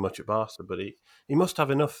obviously didn't do much at Barca, but he must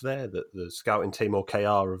have enough there that the scouting team or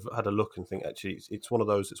KR have had a look and think, actually, it's one of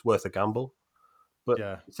those that's worth a gamble.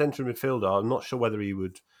 But central midfielder, I'm not sure whether he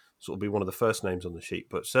would sort of be one of the first names on the sheet,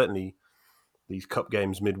 but certainly these cup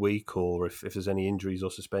games midweek, or if there's any injuries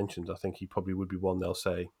or suspensions, I think he probably would be one they'll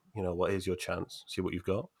say, here's your chance, see what you've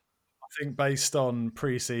got. I think based on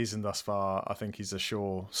pre-season thus far, I think he's a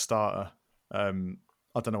sure starter.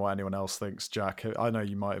 I don't know what anyone else thinks, Jack. I know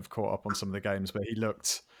you might have caught up on some of the games, but he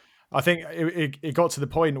looked... I think it got to the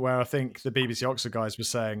point where I think the BBC Oxford guys were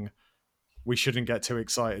saying we shouldn't get too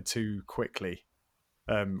excited too quickly,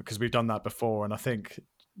 because we've done that before. And I think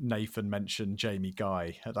Nathan mentioned Jamie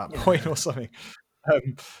Guy at that point or something.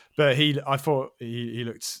 But I thought he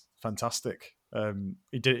looked fantastic.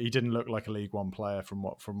 He didn't look like a League One player from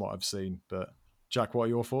what I've seen. But Jack, what are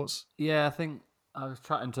your thoughts? Yeah, I think I was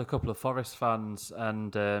chatting to a couple of Forest fans,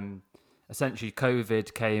 and essentially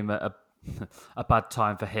COVID came at a bad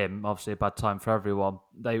time for him. Obviously, a bad time for everyone.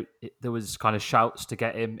 There was kind of shouts to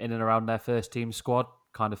get him in and around their first team squad,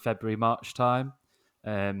 kind of February, March time.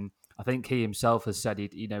 I think he himself has said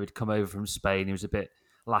he'd come over from Spain. He was a bit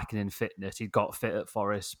lacking in fitness. He'd got fit at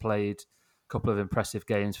Forest, played a couple of impressive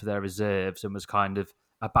games for their reserves, and was kind of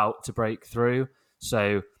about to break through.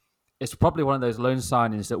 So it's probably one of those loan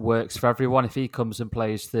signings that works for everyone. If he comes and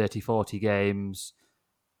plays 30, 40 games,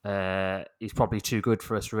 he's probably too good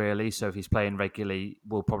for us, really. So if he's playing regularly,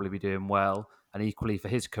 we'll probably be doing well. And equally for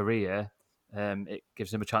his career, it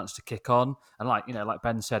gives him a chance to kick on. And like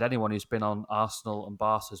Ben said, anyone who's been on Arsenal and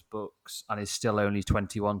Barca's books and is still only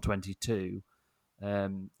 21, 22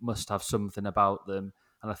 must have something about them.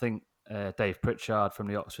 And I think Dave Pritchard from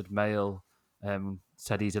the Oxford Mail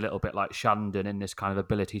said he's a little bit like Shandon in this kind of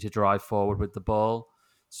ability to drive forward with the ball.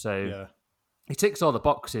 So he ticks all the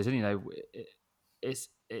boxes, and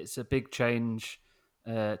it's a big change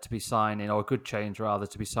to be signing, or a good change rather,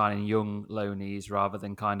 to be signing young loanees rather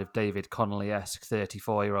than kind of David Connolly-esque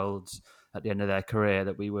 34-year-olds at the end of their career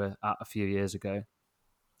that we were at a few years ago.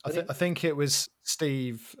 I think it was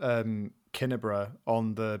Steve Kinneborough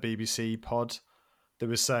on the BBC pod that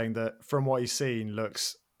was saying that from what he's seen,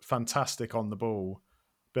 looks fantastic on the ball,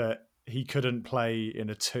 but he couldn't play in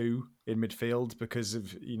a 2 in midfield because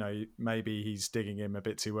of, maybe he's digging him a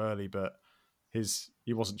bit too early, but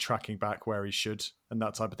he wasn't tracking back where he should and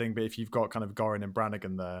that type of thing. But if you've got kind of Gorin and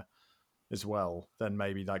Brannigan there as well, then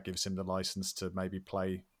maybe that gives him the license to maybe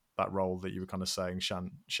play that role that you were kind of saying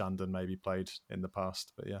Shandon maybe played in the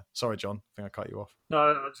past. But yeah, sorry, John, I think I cut you off. No,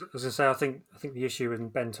 I was going to say, I think the issue,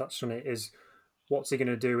 and Ben touched on it, is what's he going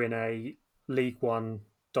to do in a League One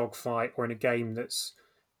dogfight or in a game that's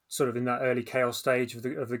sort of in that early chaos stage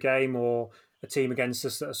of the game, or a team against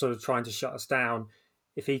us that are sort of trying to shut us down.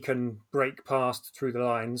 If he can break past through the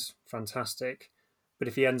lines, fantastic. But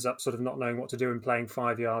if he ends up sort of not knowing what to do and playing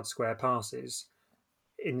 5-yard square passes,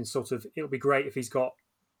 it'll be great if he's got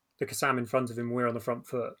the Kassam in front of him, we're on the front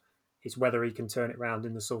foot. It's whether he can turn it around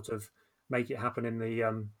in the sort of make it happen in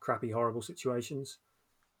the crappy, horrible situations.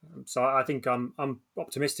 So I think I'm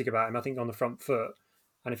optimistic about him. I think on the front foot,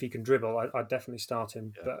 and if he can dribble, I'd definitely start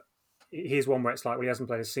him. Yeah. But here's one where it's like, well, he hasn't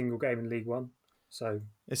played a single game in League One. So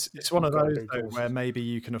it's one of those where maybe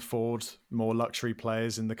you can afford more luxury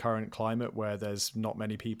players in the current climate where there's not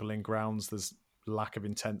many people in grounds. There's lack of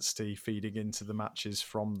intensity feeding into the matches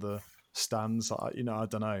from the stands. I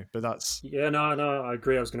don't know, but that's No, I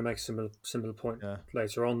agree. I was going to make a similar point yeah.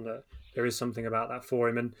 later on, that there is something about that for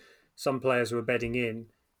him, and some players who are bedding in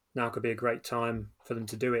now could be a great time for them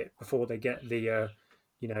to do it before they get the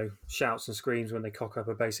shouts and screams when they cock up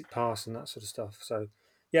a basic pass and that sort of stuff. So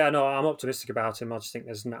yeah, no, I'm optimistic about him. I just think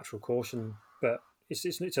there's natural caution, but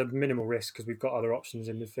it's a minimal risk because we've got other options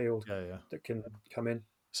in midfield that can come in.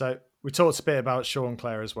 So we talked a bit about Sean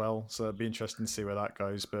Clare as well, so it'd be interesting to see where that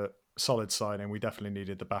goes. But solid signing. We definitely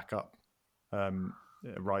needed the backup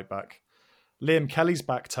right back. Liam Kelly's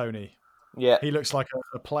back, Tony. Yeah, he looks like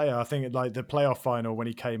a player. I think like the playoff final when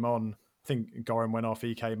he came on, I think Goran went off.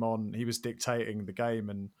 He came on. He was dictating the game,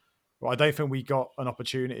 and I don't think we got an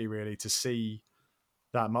opportunity really to see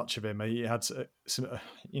that much of him. He had some,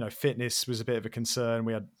 fitness was a bit of a concern.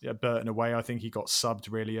 We had Burton away. I think he got subbed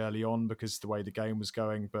really early on because the way the game was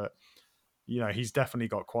going. But he's definitely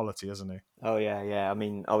got quality, hasn't he? Oh yeah. I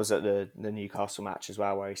mean, I was at the Newcastle match as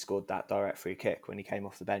well where he scored that direct free kick when he came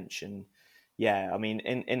off the bench, and yeah, I mean,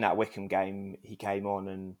 in that Wycombe game, he came on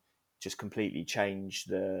and just completely changed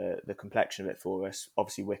the complexion of it for us.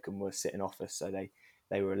 Obviously, Wycombe were sitting off us, so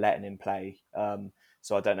they were letting him play.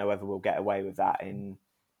 So I don't know whether we'll get away with that in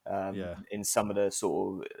some of the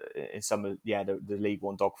the League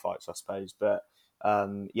One dogfights, I suppose. But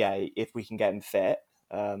if we can get him fit,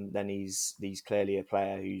 then he's clearly a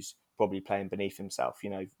player who's probably playing beneath himself.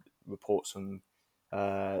 Reports from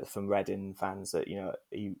Reading fans that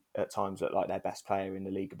he at times looked like their best player in the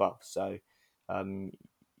league above. So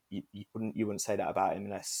you wouldn't say that about him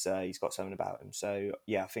unless he's got something about him. So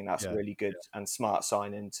yeah, I think that's a really good and smart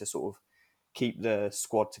signing to sort of keep the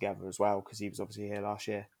squad together as well, because he was obviously here last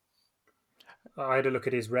year. I had a look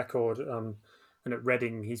at his record, and at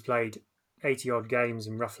Reading he's played 80 odd games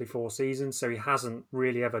in roughly 4 seasons, so he hasn't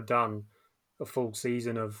really ever done a full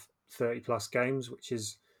season of 30 plus games, which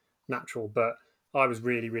is natural. But I was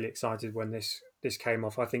really, really excited when this came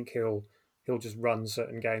off. I think he'll just run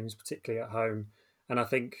certain games, particularly at home. And I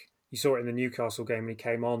think you saw it in the Newcastle game when he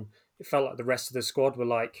came on. It felt like the rest of the squad were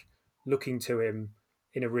like looking to him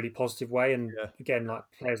in a really positive way. And again, like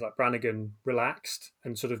players like Brannigan relaxed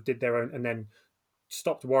and sort of did their own, and then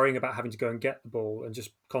stopped worrying about having to go and get the ball and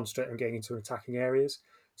just concentrate on getting into attacking areas.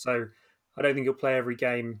 So I don't think he'll play every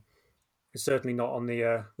game. It's certainly not on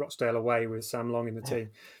the Rochdale away with Sam Long in the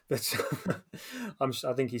team, but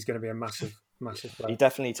I think he's going to be a massive player. He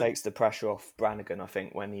definitely takes the pressure off Brannigan, I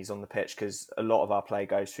think, when he's on the pitch, because a lot of our play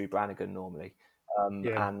goes through Brannigan normally.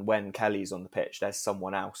 And when Kelly's on the pitch, there's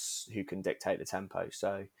someone else who can dictate the tempo.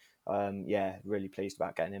 So, really pleased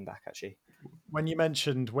about getting him back, actually. When you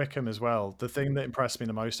mentioned Wycombe as well, the thing that impressed me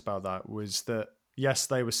the most about that was that, yes,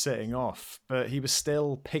 they were sitting off, but he was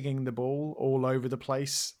still pinging the ball all over the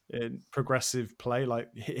place in progressive play. Like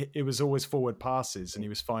it was always forward passes and he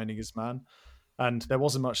was finding his man, and there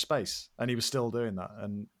wasn't much space and he was still doing that.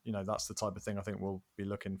 And, that's the type of thing I think we'll be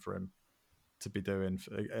looking for him to be doing,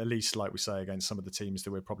 at least, like we say, against some of the teams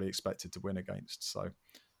that we're probably expected to win against. So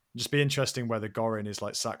just be interesting whether Goran is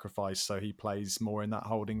like sacrificed so he plays more in that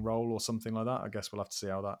holding role or something like that. I guess we'll have to see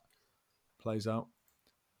how that plays out.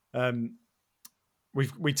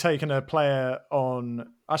 We've taken a player on.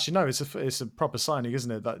 Actually, no, it's a proper signing,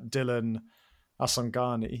 isn't it? That Dylan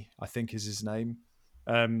Asangani, I think, is his name.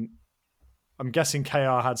 I'm guessing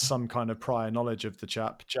KR had some kind of prior knowledge of the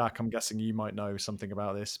chap. Jack, I'm guessing you might know something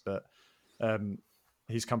about this, but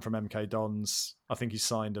he's come from MK Dons. I think he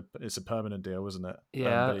signed it's a permanent deal, wasn't it?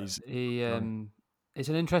 Yeah, it's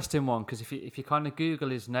an interesting one because if you kind of Google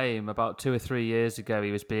his name, about 2 or 3 years ago,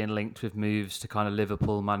 he was being linked with moves to kind of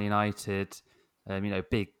Liverpool, Man United.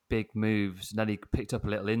 Big moves, and then he picked up a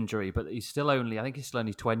little injury, but he's still only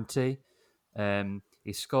 20.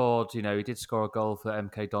 He scored, he did score a goal for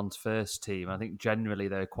MK Don's first team. I think generally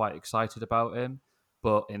they're quite excited about him,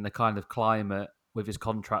 but in the kind of climate with his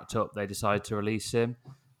contract up, they decided to release him.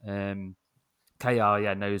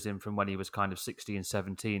 KR, knows him from when he was kind of 16,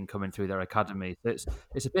 17 coming through their academy. It's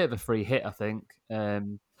a bit of a free hit, I think.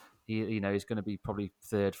 He's going to be probably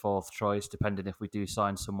 3rd, 4th choice, depending if we do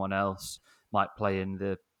sign someone else. Might play in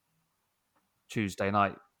the Tuesday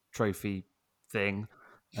night trophy thing.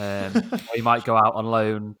 He might go out on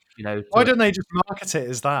loan. Why don't they just market it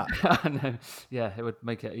as that? I know. Yeah, it would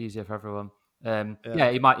make it easier for everyone.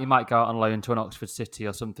 He might go out on loan to an Oxford City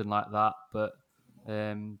or something like that. But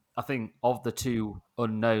I think of the two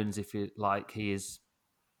unknowns, if you like, he is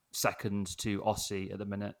second to Ossie at the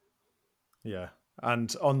minute. Yeah,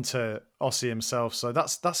 and on to Ossie himself. So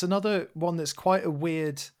that's another one that's quite a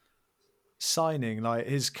weird signing. Like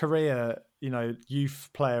his career, youth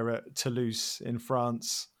player at Toulouse in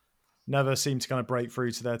France, never seemed to kind of break through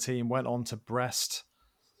to their team. Went on to Brest,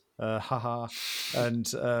 haha. And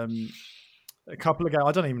a couple of games.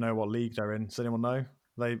 I don't even know what league they're in. Does anyone know?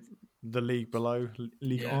 The league below,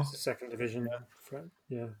 League Yeah, One. It's the second division.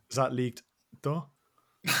 Yeah. Is that League Two?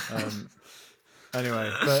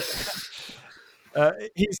 Anyway, but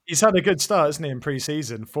he's had a good start, hasn't he, in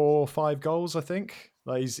pre-season? 4 or 5 goals, I think.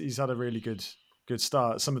 Like he's had a really good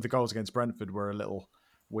start. Some of the goals against Brentford were a little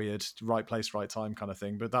weird, right place, right time kind of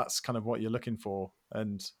thing. But that's kind of what you're looking for.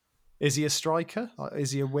 And is he a striker?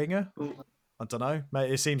 Is he a winger? Well, I don't know.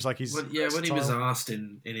 Mate, it seems like he's when he was asked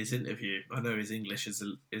in his interview, I know his English is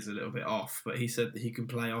a little bit off, but he said that he can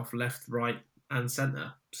play off left, right, and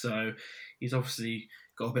centre. So he's obviously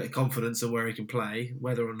got a bit of confidence of where he can play.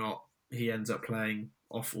 Whether or not he ends up playing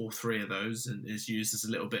off all 3 of those and is used as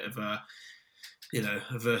a little bit of a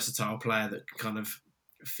versatile player that can kind of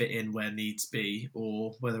fit in where needs be,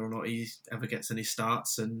 or whether or not he ever gets any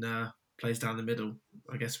starts and plays down the middle,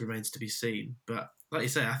 I guess remains to be seen. But like you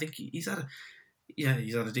say, I think he's had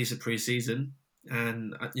a decent pre-season,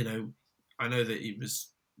 and I know that he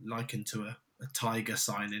was likened to a Tiger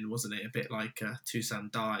signing, wasn't it? A bit like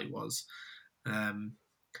Toussaint Dye was.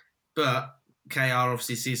 But KR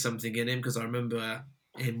obviously sees something in him, because I remember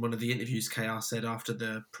in one of the interviews KR said after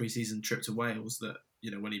the pre-season trip to Wales that,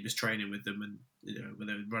 when he was training with them and, when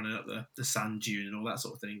they were running up the sand dune and all that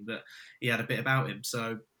sort of thing, that he had a bit about him.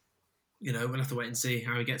 So, we'll have to wait and see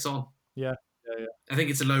how he gets on. Yeah. I think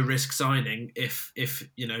it's a low-risk signing if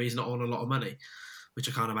he's not on a lot of money, which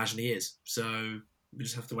I can't imagine he is. So we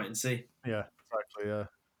just have to wait and see. Yeah, exactly, yeah.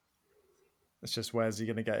 It's just, where's he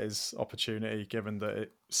going to get his opportunity, given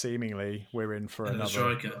that seemingly we're in for another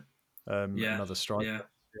striker. Another striker. Yeah.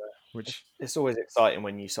 Which it's always exciting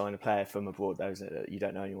when you sign a player from abroad, though, isn't it, that you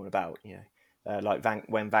don't know anyone about. Like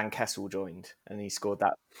when Van Kessel joined and he scored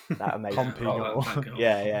that amazing Pompey goal.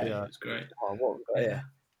 Yeah, it was great.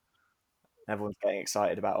 Everyone's getting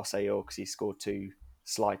excited about Osayor because he scored 2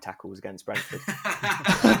 slide tackles against Brentford.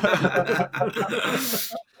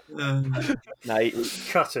 No,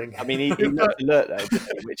 Cutting. I mean, he looked alert though,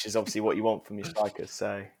 which is obviously what you want from your strikers.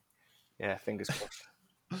 So, yeah, fingers crossed.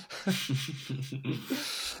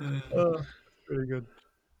 Really good.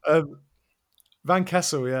 Van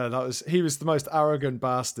Kessel, he was the most arrogant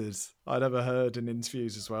bastard I'd ever heard in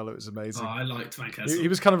interviews as well. It was amazing. Oh, I liked Van Kessel. He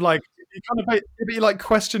was kind of like, he like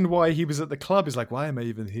questioned why he was at the club. He's like, why am I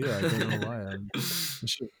even here? I don't know why.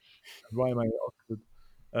 Why am I at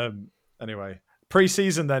Oxford? Anyway,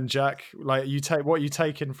 pre-season then, Jack. Like, what are you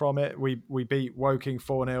taking from it? We beat Woking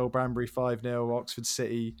 4-0, Banbury 5-0, Oxford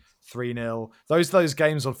City 3-0. Those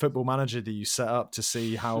games on Football Manager that you set up to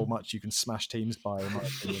see how much you can smash teams by, in my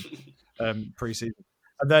opinion, pre-season.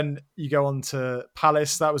 And then you go on to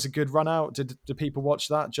Palace. That was a good run out. Did people watch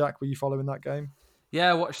that? Jack, were you following that game?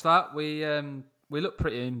 Yeah, I watched that. We looked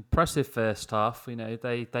pretty impressive first half.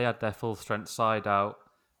 They had their full strength side out.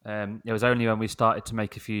 It was only when we started to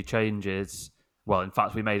make a few changes. Well, in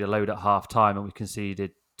fact, we made a load at half time and we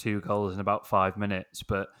conceded 2 goals in about 5 minutes.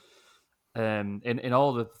 But in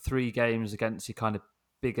all the 3 games against your kind of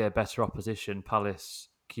bigger, better opposition, Palace,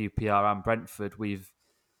 QPR and Brentford, we've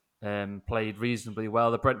played reasonably well.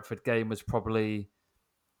 The Brentford game was probably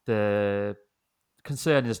the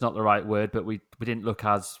concern is not the right word, but we didn't look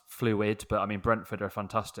as fluid. But I mean, Brentford are a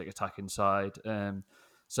fantastic attacking side.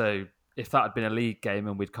 So if that had been a league game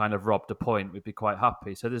and we'd kind of robbed a point, we'd be quite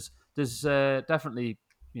happy. So there's definitely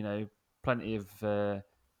plenty of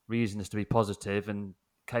reasons to be positive, and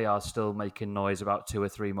KR's still making noise about 2 or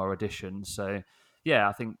 3 more additions. So yeah,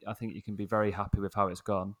 I think you can be very happy with how it's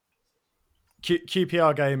gone.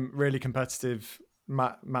 QPR game, really competitive.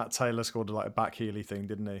 Matt Taylor scored like a back Healy thing,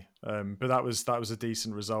 didn't he? But that was a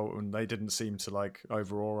decent result, and they didn't seem to like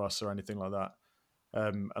overawe us or anything like that.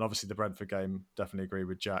 And obviously the Brentford game, definitely agree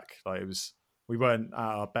with Jack. Like, we weren't at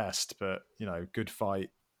our best, but good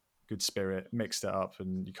fight, good spirit, mixed it up,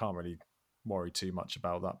 and you can't really worry too much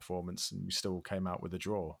about that performance. And we still came out with a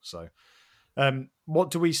draw. So,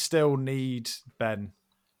 what do we still need, Ben?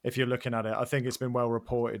 If you're looking at it, I think it's been well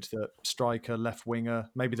reported that striker, left winger,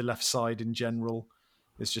 maybe the left side in general,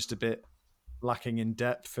 is just a bit lacking in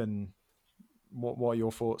depth. And what are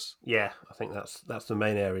your thoughts? Yeah, I think that's the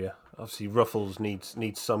main area. Obviously, Ruffles needs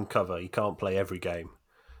some cover. He can't play every game.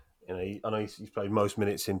 I know he's played most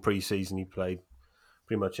minutes in pre-season. He played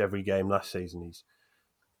pretty much every game last season. He's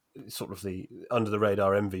sort of the under the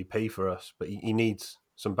radar MVP for us, but he needs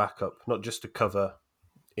some backup, not just to cover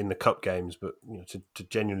in the cup games, but to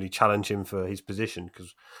genuinely challenge him for his position,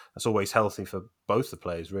 because that's always healthy for both the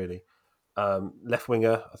players, really. Left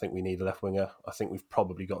winger, I think we need a left winger. I think we've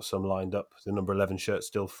probably got some lined up. The number 11 shirt's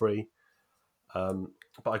still free. But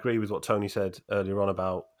I agree with what Tony said earlier on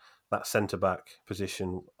about that centre back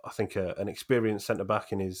position. I think an experienced centre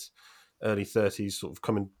back in his early 30s, sort of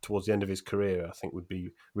coming towards the end of his career, I think would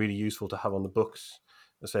be really useful to have on the books.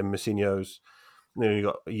 I say Mousinho's only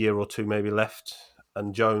got a year or two maybe left,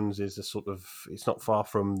 and Jones is a sort of, it's not far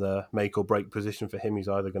from the make or break position for him. He's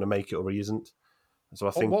either going to make it or he isn't. So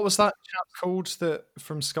I think what was that chap called that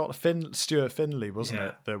from Scotland? Stuart Finley, wasn't Yeah.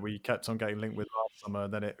 it? That we kept on getting linked with last summer,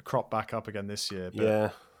 and then it cropped back up again this year. But yeah,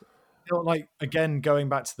 like, again, going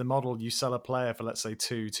back to the model, you sell a player for, let's say,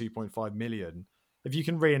 2.5 million. If you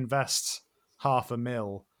can reinvest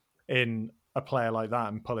 $500,000 in a player like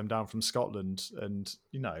that and pull him down from Scotland, and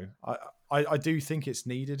I do think it's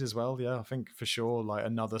needed as well. Yeah, I think for sure, like,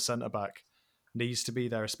 another centre back needs to be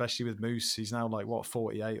there, especially with Moose. He's now like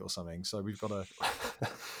 48 or something, so we've got to.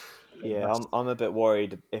 Yeah, I'm a bit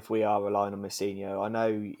worried if we are relying on Mousinho. I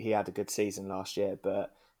know he had a good season last year,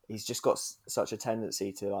 but he's just got such a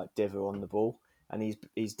tendency to like dither on the ball, and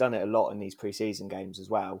he's done it a lot in these pre-season games as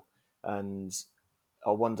well. And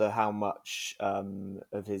I wonder how much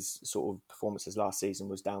of his sort of performances last season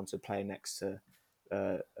was down to playing next to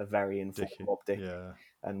a very informed Rob Dick, Yeah.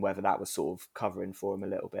 and whether that was sort of covering for him a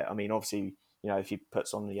little bit. I mean, obviously, if he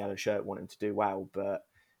puts on the yellow shirt, want him to do well, but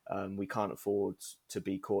we can't afford to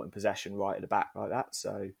be caught in possession right at the back like that.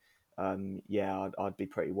 So, I'd be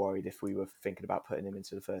pretty worried if we were thinking about putting him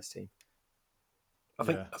into the first team. I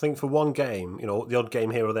think for one game, the odd game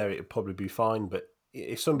here or there, it'd probably be fine. But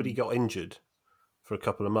if somebody got injured for a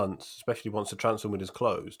couple of months, especially once the transfer window is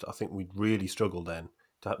closed, I think we'd really struggle then.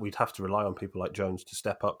 We'd have to rely on people like Jones to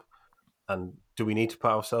step up. And do we need to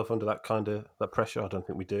put ourselves under that pressure? I don't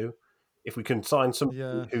think we do. If we can sign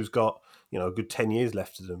somebody who's got a good 10 years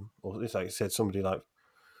left of them, or like I said, somebody like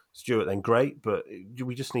Stuart, then great. But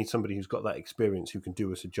we just need somebody who's got that experience who can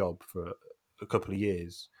do us a job for a couple of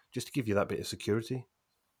years, just to give you that bit of security.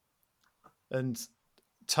 And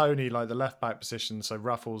Tony, like the left back position, so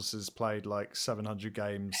Ruffles has played like 700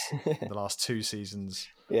 games in the last 2 seasons.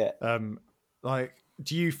 Yeah.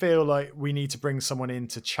 Do you feel like we need to bring someone in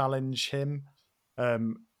to challenge him,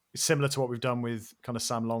 similar to what we've done with kind of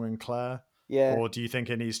Sam Long and Claire? Yeah. Or do you think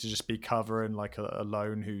it needs to just be covering like a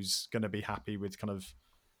loan who's going to be happy with kind of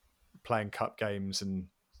playing cup games and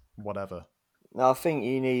whatever? No, I think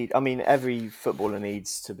you need. I mean, every footballer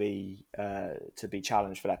needs to be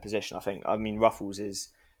challenged for that position. I mean, Ruffles is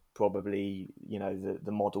probably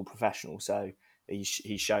the model professional. So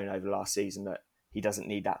he's shown over the last season that he doesn't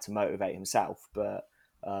need that to motivate himself. But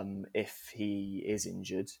if he is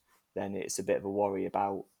injured, then it's a bit of a worry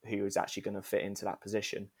about who is actually going to fit into that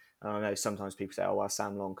position. And I know sometimes people say, "Oh, well,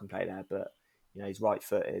 Sam Long can play there," but he's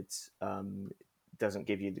right-footed, doesn't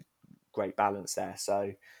give you the great balance there.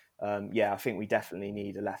 So. I think we definitely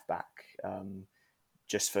need a left back,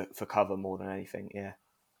 just for cover more than anything. Yeah.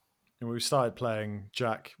 And we started playing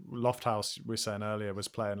Jack Lofthouse. We were saying earlier was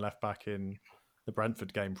playing left back in the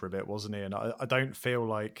Brentford game for a bit, wasn't he? And I don't feel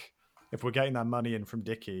like if we're getting that money in from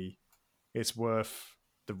Dickey, it's worth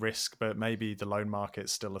the risk. But maybe the loan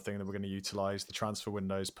market's still a thing that we're going to utilise. The transfer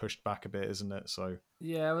window's pushed back a bit, isn't it? So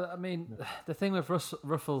yeah, I mean, the thing with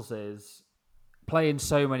Ruffles is, playing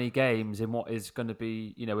so many games in what is going to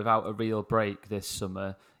be, without a real break this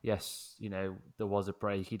summer. Yes, there was a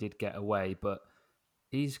break. He did get away, but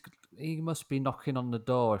he must be knocking on the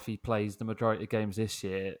door if he plays the majority of games this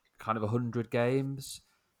year, kind of 100 games.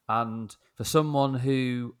 And for someone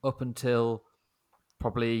who, up until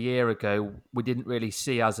probably a year ago, we didn't really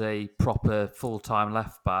see as a proper full-time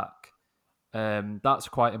left back, that's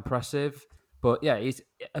quite impressive. But yeah, he's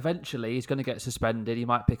going to get suspended. He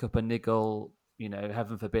might pick up a niggle,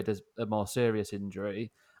 heaven forbid, a more serious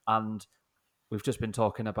injury. And we've just been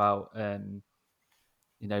talking about,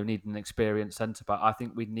 needing an experienced centre back. I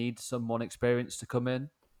think we need someone experienced to come in.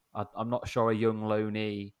 I'm not sure a young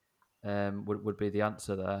loanee would be the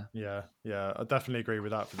answer there. Yeah, I definitely agree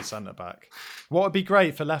with that for the centre back. What would be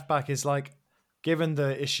great for left back is, like, given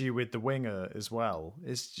the issue with the winger as well,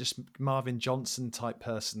 is just Marvin Johnson type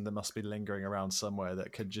person that must be lingering around somewhere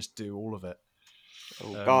that could just do all of it.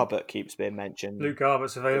 Garbett keeps being mentioned. Luke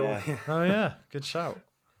Garbett's available. Yeah. Oh yeah, good shout.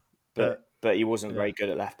 But he wasn't very good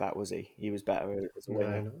at left back, was he? He was better as a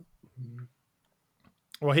winger. No.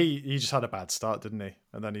 Well, he just had a bad start, didn't he?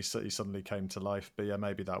 And then he suddenly came to life. But yeah,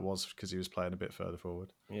 maybe that was because he was playing a bit further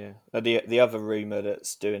forward. Yeah. The other rumour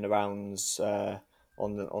that's doing the rounds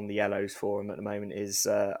on the Yellows forum at the moment is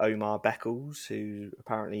Omar Beckles, who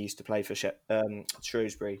apparently used to play for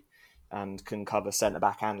Shrewsbury and can cover centre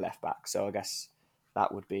back and left back. So I guess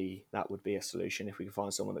that would be a solution if we can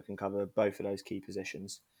find someone that can cover both of those key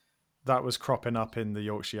positions. That was cropping up in the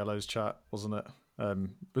Yorkshire Yellows chat, wasn't it?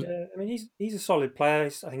 Yeah, I mean, he's a solid player. I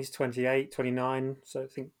think he's 28, 29. So I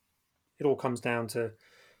think it all comes down to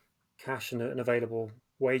cash and available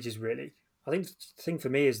wages, really. I think the thing for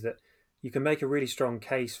me is that you can make a really strong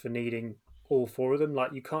case for needing all four of them.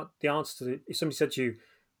 Like, you can't, the answer to, if somebody said to you,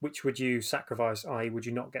 which would you sacrifice, i.e., would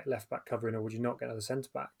you not get left back covering or would you not get another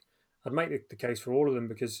centre back? I'd make the case for all of them,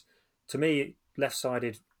 because to me, left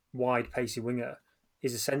sided, wide, pacey winger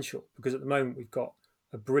is essential, because at the moment we've got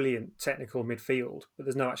a brilliant technical midfield, but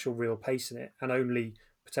there's no actual real pace in it, and only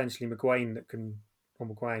potentially Maguire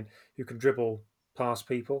who can dribble past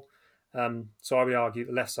people. So I would argue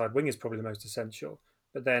the left side wing is probably the most essential.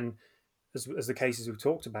 But then, as the cases we've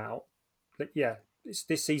talked about,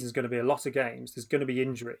 this season's going to be a lot of games. There's going to be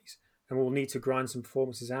injuries, and we'll need to grind some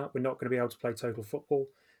performances out. We're not going to be able to play total football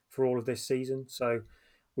for all of this season. So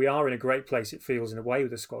we are in a great place, it feels, in a way,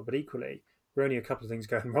 with the squad. But equally, we're only a couple of things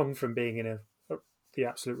going wrong from being in the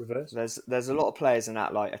absolute reverse. There's a lot of players in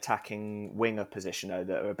that like attacking winger position though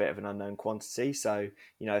that are a bit of an unknown quantity. So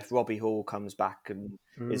if Robbie Hall comes back and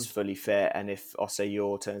is fully fit, and if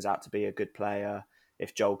Oseyor turns out to be a good player,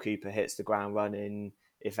 if Joel Cooper hits the ground running,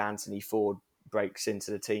 if Anthony Ford breaks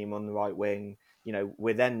into the team on the right wing,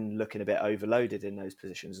 we're then looking a bit overloaded in those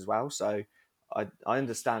positions as well. So I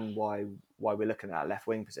understand why we're looking at that left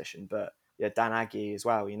wing position, but Dan Aggie as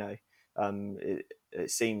well. It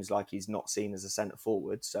seems like he's not seen as a centre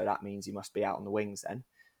forward, so that means he must be out on the wings then.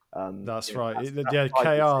 That's right.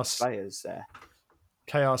 That's players there.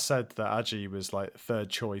 KR said that Aggie was like third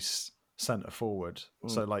choice centre forward.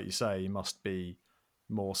 So like you say, he must be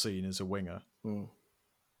more seen as a winger.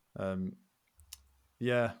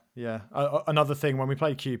 Another thing, when we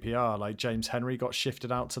played QPR, like James Henry got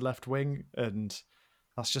shifted out to left wing, and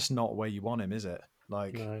that's just not where you want him, is it?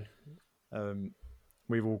 Like, no.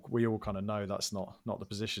 We all kind of know that's not the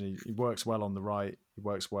position. He works well on the right. He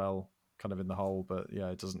works well kind of in the hole, but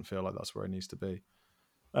it doesn't feel like that's where he needs to be.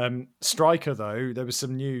 Striker though, there was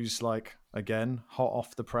some news, like again, hot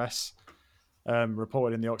off the press,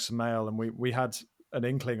 reported in the Oxford Mail, and we had an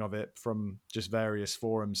inkling of it from just various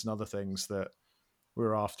forums and other things that we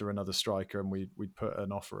were after another striker, and we'd put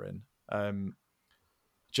an offer in.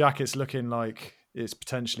 Jack, it's looking like it's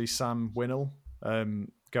potentially Sam Winnall,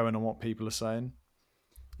 going on what people are saying.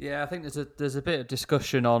 Yeah, I think there's a bit of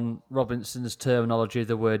discussion on Robinson's terminology of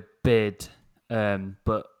the word bid,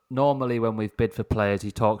 but normally when we've bid for players,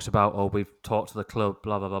 he talks about, we've talked to the club,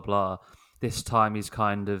 blah, blah, blah, blah. This time he's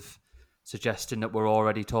kind of suggesting that we're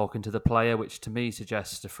already talking to the player, which to me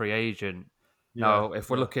suggests a free agent. Now, if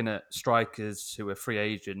we're looking at strikers who are free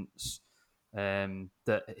agents,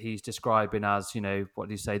 that he's describing as, what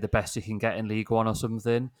do you say, the best he can get in League One or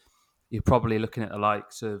something, you're probably looking at the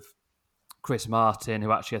likes of Chris Martin,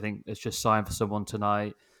 who actually I think has just signed for someone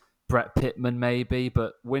tonight, Brett Pittman maybe,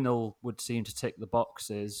 but Winnall would seem to tick the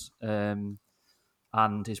boxes, and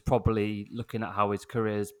is probably, looking at how his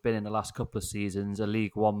career's been in the last couple of seasons, a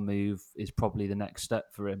League One move is probably the next step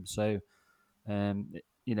for him. So,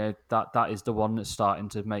 that is the one that's starting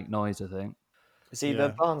to make noise, I think. Is he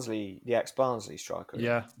the ex-Barnsley striker?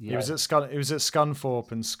 Yeah. He was at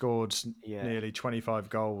Scunthorpe and scored nearly 25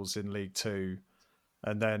 goals in League Two,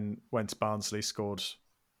 and then went to Barnsley, scored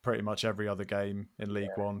pretty much every other game in League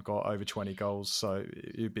One, got over 20 goals. So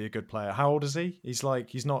he'd be a good player. How old is he? He's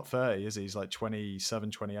not 30, is he? He's like 27,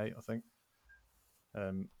 28, I think.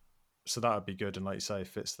 So that would be good. And like you say,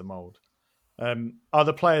 fits the mould.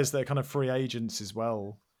 Other players that are kind of free agents as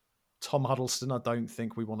well. Tom Huddleston, I don't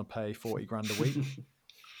think we want to pay 40 grand a week.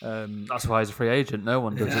 That's why he's a free agent. No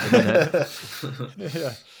one does at the minute.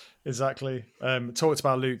 Yeah. Exactly. Talked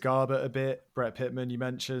about Luke Garbutt a bit. Brett Pittman, you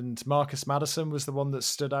mentioned. Marcus Maddison was the one that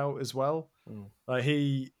stood out as well.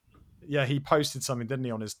 He posted something, didn't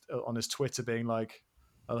he, on his Twitter, being like,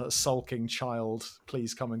 "A sulking child,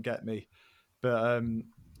 please come and get me." But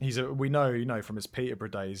we know from his Peterborough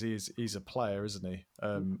days, he's a player, isn't he?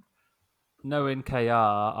 Knowing KR,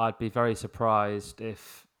 I'd be very surprised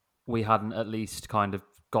if we hadn't at least kind of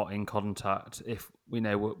got in contact. If we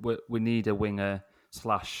need a winger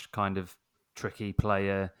 / kind of tricky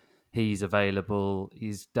player, he's available,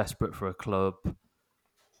 he's desperate for a club,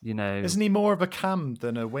 Isn't he more of a cam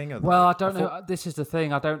than a winger though? Well, I don't know. This is the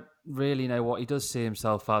thing, I don't really know what he does see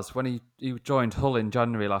himself as. When he joined Hull in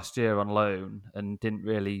January last year on loan and didn't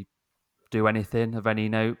really do anything of any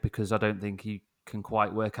note, because I don't think he can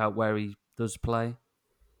quite work out where he does play.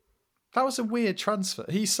 That was a weird transfer.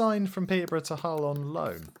 He signed from Peterborough to Hull on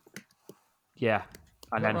loan. Yeah.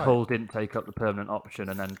 And then Hull didn't take up the permanent option,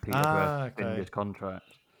 and then Peterborough finished his contract.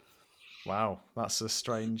 Wow, that's a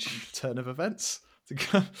strange turn of events.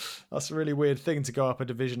 That's a really weird thing to go up a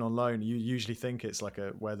division on loan. You usually think it's like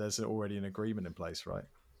where there's already an agreement in place, right,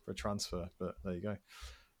 for a transfer. But there you go.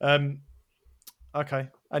 Okay.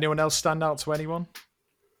 Anyone else stand out to anyone?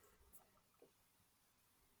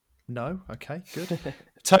 No? Okay, good.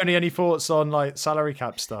 Tony, any thoughts on like salary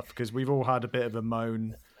cap stuff? Because we've all had a bit of a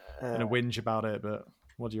moan and a whinge about it, but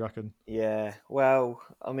what do you reckon? Yeah, well,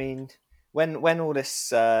 I mean, when all this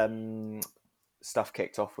stuff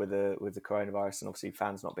kicked off with the coronavirus and obviously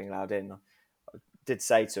fans not being allowed in, I did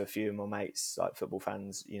say to a few of my mates, like football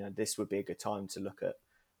fans, this would be a good time to look at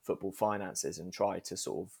football finances and try to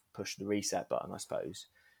sort of push the reset button, I suppose,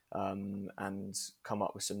 and come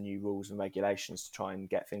up with some new rules and regulations to try and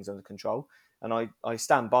get things under control. And I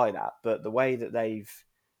stand by that, but the way that they've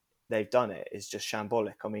done it is just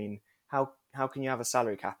shambolic. I mean, how can you have a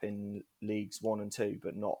salary cap in Leagues 1 and 2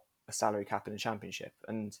 but not a salary cap in the Championship?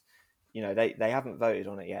 And they haven't voted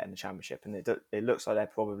on it yet in the Championship, and it looks like they're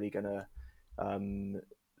probably going to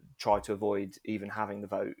try to avoid even having the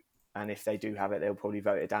vote. And if they do have it, they'll probably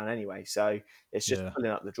vote it down anyway. So it's just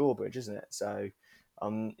pulling up the drawbridge, isn't it? So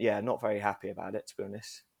not very happy about it, to be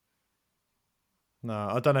honest. No,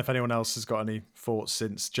 I don't know if anyone else has got any thoughts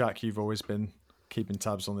since. Jack, you've always been keeping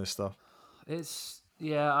tabs on this stuff.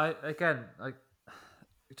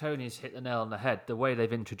 Tony's hit the nail on the head. The way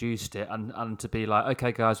they've introduced it, and to be like,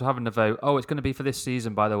 okay, guys, we're having a vote. Oh, it's going to be for this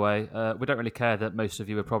season, by the way. We don't really care that most of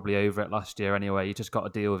you were probably over it last year anyway. You just got to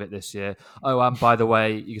deal with it this year. Oh, and by the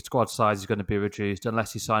way, your squad size is going to be reduced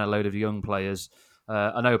unless you sign a load of young players.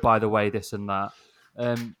 I know, by the way, this and that.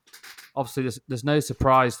 Obviously, there's no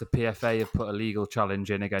surprise the PFA have put a legal challenge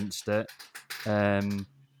in against it.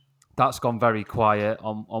 That's gone very quiet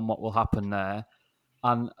on what will happen there.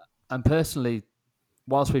 And personally,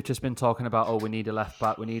 whilst we've just been talking about, we need a left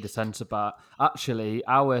back, we need a centre back, actually,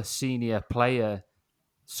 our senior player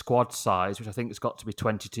squad size, which I think has got to be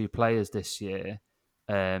 22 players this year,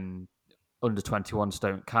 under 21s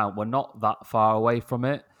don't count, we're not that far away from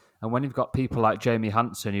it. And when you've got people like Jamie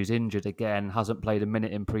Hansen, who's injured again, hasn't played a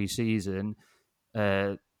minute in pre-season,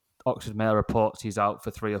 Oxford Mail reports he's out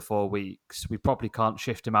for 3 or 4 weeks, we probably can't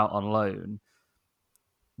shift him out on loan.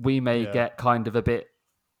 We may get kind of a bit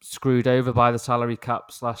screwed over by the salary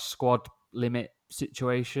cap / squad limit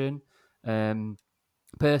situation.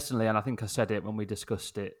 Personally, and I think I said it when we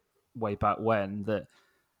discussed it way back when, that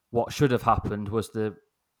what should have happened was the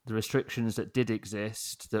restrictions that did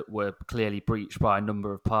exist that were clearly breached by a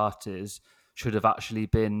number of parties should have actually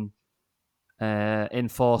been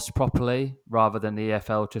enforced properly, rather than the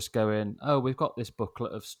EFL just going, we've got this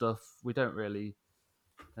booklet of stuff, we don't really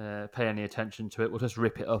pay any attention to it, we'll just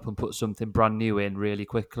rip it up and put something brand new in really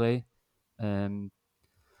quickly. So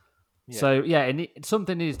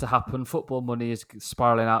something needs to happen. Football money is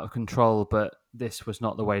spiraling out of control, but this was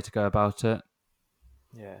not the way to go about it.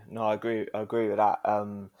 Yeah, no, I agree with that.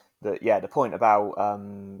 The point about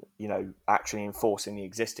actually enforcing the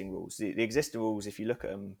existing rules. The existing rules, if you look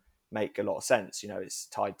at them, make a lot of sense. It's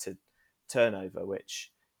tied to turnover,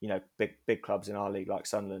 which big clubs in our league like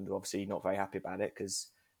Sunderland are obviously not very happy about it, because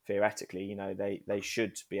theoretically, they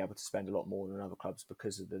should be able to spend a lot more than other clubs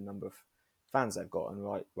because of the number of fans they've got, and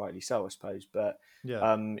rightly so, I suppose. But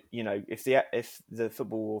if the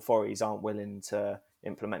football authorities aren't willing to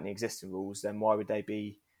implement the existing rules, then why would they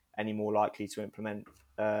be any more likely to implement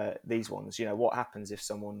these ones? What happens if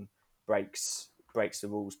someone breaks the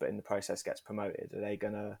rules but in the process gets promoted? Are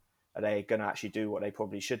they gonna actually do what they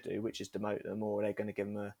probably should do, which is demote them, or are they going to give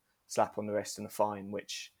them a slap on the wrist and a fine,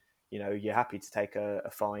 which you're happy to take a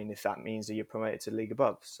fine if that means that you're promoted to the league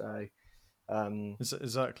above? So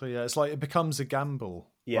exactly, it's like it becomes a gamble,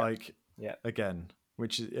 again,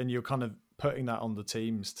 and you're kind of putting that on the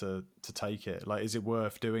teams to take it. Like, is it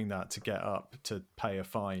worth doing that to get up, to pay a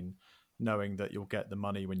fine, knowing that you'll get the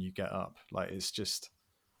money when you get up? Like, it's just,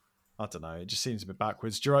 I don't know, it just seems a bit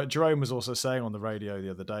backwards. Jerome was also saying on the radio the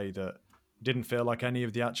other day that it didn't feel like any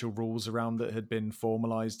of the actual rules around it had been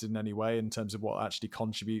formalised in any way in terms of what actually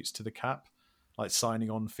contributes to the cap, like signing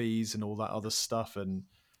on fees and all that other stuff, and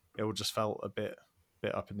it all just felt a bit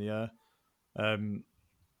up in the air.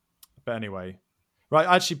 But anyway, right,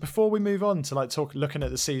 actually, before we move on to looking at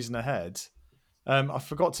the season ahead, I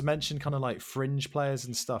forgot to mention kind of like fringe players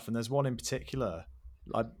and stuff, and there's one in particular.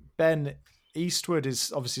 Like, Ben Eastwood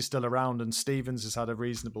is obviously still around, and Stevens has had a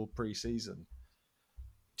reasonable pre-season.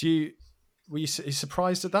 Were you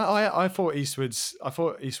surprised at that? I thought Eastwood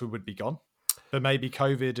would be gone, but maybe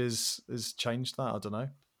COVID has changed that. I don't know.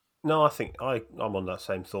 No, I think I'm on that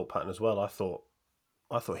same thought pattern as well. I thought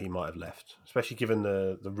he might have left, especially given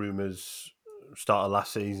the rumours start of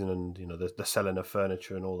last season, and the selling of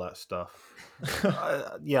furniture and all that stuff.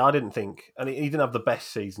 I didn't think, and he didn't have the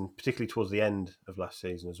best season, particularly towards the end of last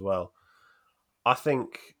season as well. I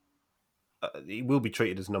think he will be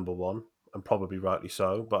treated as number one. and probably rightly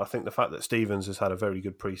so. But I think the fact that Stevens has had a very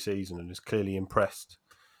good pre-season and is clearly impressed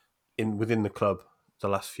within the club the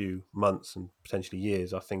last few months and potentially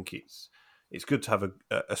years, I think it's good to have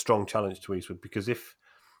a strong challenge to Eastwood, because if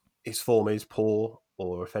his form is poor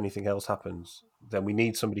or if anything else happens, then we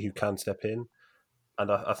need somebody who can step in.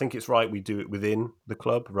 And I think it's right we do it within the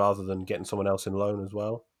club rather than getting someone else in loan as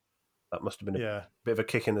well. That must have been a bit of a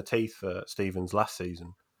kick in the teeth for Stevens last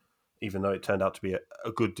season, even though it turned out to be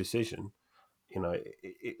a good decision.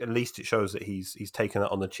 At least it shows that he's taken that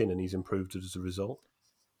on the chin and he's improved as a result.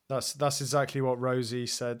 That's exactly what Rosie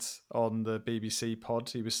said on the BBC pod.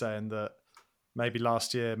 He was saying that maybe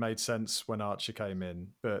last year made sense when Archer came in,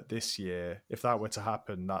 but this year, if that were to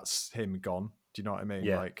happen, that's him gone. Do you know what I mean?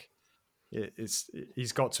 Yeah. Like,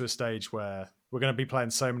 he's got to a stage where we're going to be playing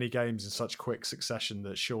so many games in such quick succession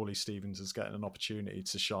that surely Stevens is getting an opportunity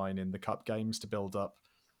to shine in the cup games to build up,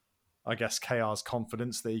 I guess, KR's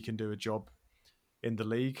confidence that he can do a job in the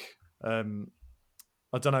league.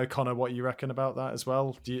 I don't know, Connor, what you reckon about that as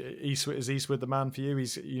well. Is Eastwood the man for you?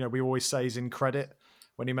 We always say he's in credit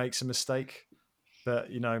when he makes a mistake, but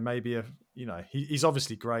maybe he's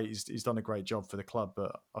obviously great. He's done a great job for the club,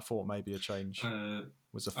 but I thought maybe a change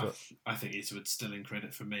was afoot. I think Eastwood's still in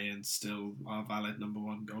credit for me and still our valid number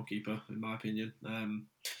one goalkeeper in my opinion.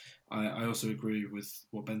 I also agree with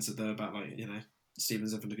what Ben said there about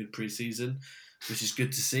Stevens having a good pre-season, which is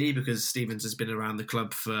good to see because Stevens has been around the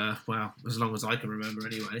club for, as long as I can remember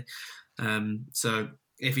anyway. So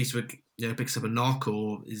if Eastwood picks up a knock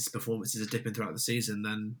or his performances are dipping throughout the season,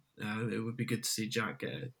 then it would be good to see Jack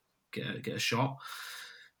get a shot.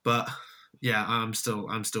 But yeah, I'm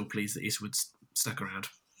still pleased that Eastwood's stuck around,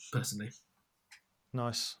 personally.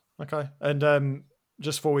 Nice. Okay. And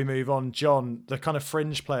just before we move on, John, the kind of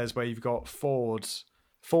fringe players where you've got Ford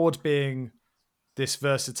being this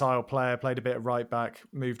versatile player, played a bit of right back,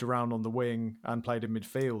 moved around on the wing and played in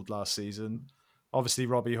midfield last season. Obviously,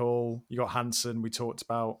 Robbie Hall, you got Hansen, we talked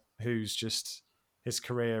about, who's just his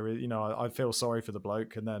career. I feel sorry for the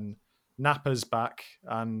bloke. And then Napper's back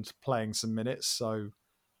and playing some minutes. So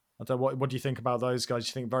I don't know, what do you think about those guys? Do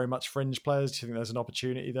you think very much fringe players? Do you think there's an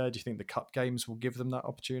opportunity there? Do you think the cup games will give them that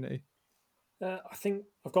opportunity? I think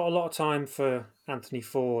I've got a lot of time for Anthony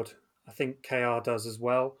Ford. I think KR does as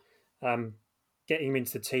well. Getting him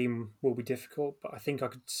into the team will be difficult, but I think I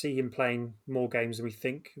could see him playing more games than we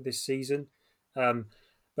think this season.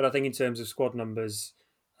 But I think in terms of squad numbers,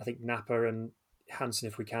 I think Napper and Hansen,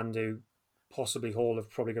 if we can do, possibly Hall have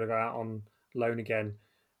probably got to go out on loan again.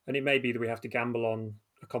 And it may be that we have to gamble on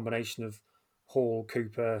a combination of Hall,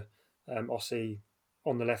 Cooper, Ossie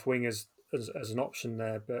on the left wing as an option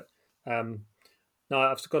there. But no,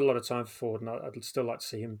 I've got a lot of time for Ford and I'd still like to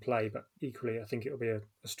see him play. But equally, I think it'll be a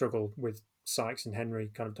struggle with Sykes and Henry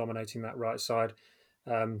kind of dominating that right side.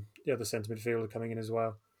 The other centre midfielder coming in as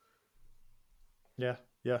well.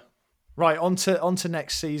 Yeah. Right, on to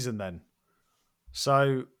next season then.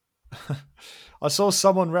 So I saw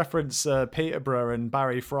someone reference Peterborough and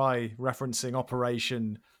Barry Fry referencing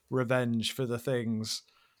Operation Revenge for the things.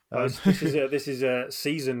 This is a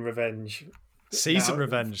season revenge. Season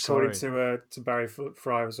revenge. Sorry. According to Barry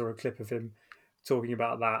Fry, I saw a clip of him talking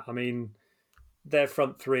about that. I mean, their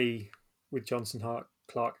front three with Johnson, Hart,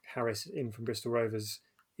 Clark, Harris in from Bristol Rovers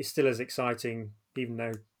is still as exciting, even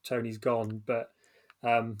though Tony's gone. But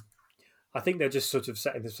I think they're just sort of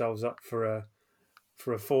setting themselves up for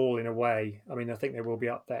a fall in a way. I mean, I think they will be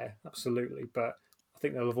up there, absolutely. But I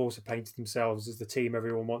think they'll have also painted themselves as the team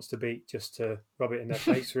everyone wants to beat just to rub it in their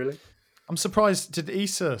face, really. I'm surprised. Did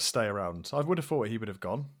Issa stay around? I would have thought he would have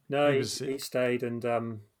gone. No, he stayed. And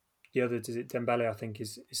the other, Dembele, I think,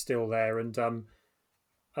 is still there. And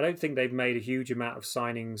I don't think they've made a huge amount of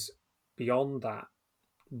signings beyond that,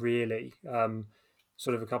 really.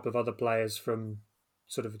 Sort of a couple of other players from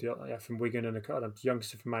from Wigan and a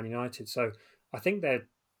youngster from Man United. So I think they're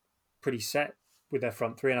pretty set with their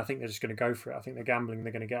front three, and I think they're just going to go for it. I think they're gambling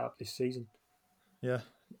they're going to get up this season. Yeah.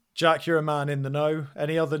 Jack, you're a man in the know.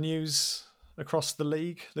 Any other news across the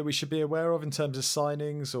league that we should be aware of in terms of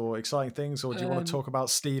signings or exciting things, or do you want to talk about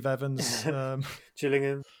Steve Evans?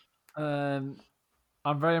 Gillingham?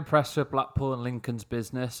 I'm very impressed with Blackpool and Lincoln's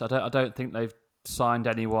business. I don't think they've signed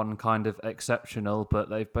anyone kind of exceptional, but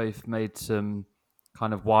they've both made some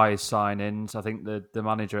kind of wise signings. I think the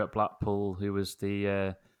manager at Blackpool, who was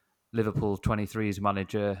the Liverpool 23s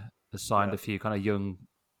manager, has signed a few kind of young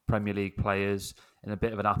Premier League players in a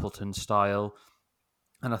bit of an Appleton style.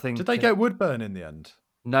 And I think... Did they get Woodburn in the end?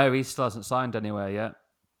 No, he still hasn't signed anywhere yet.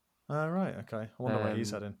 Right, okay. I wonder where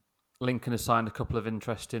he's heading. Lincoln has signed a couple of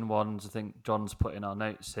interesting ones. I think John's put in our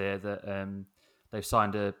notes here that they've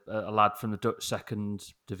signed a lad from the Dutch second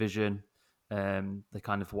division They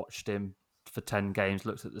kind of watched him for 10 games,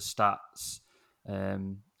 looked at the stats,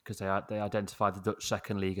 because they identified the Dutch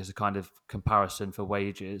second league as a kind of comparison for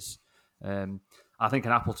wages. I think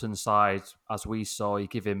an Appleton side, as we saw, you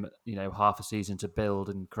give him half a season to build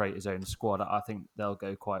and create his own squad. I think they'll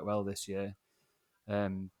go quite well this year.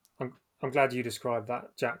 I'm glad you described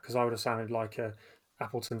that, Jack, because I would have sounded like a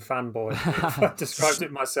Appleton fanboy if I described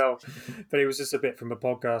it myself. But it was just a bit from a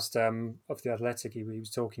podcast of The Athletic he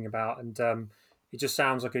was talking about, and it just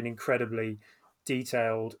sounds like an incredibly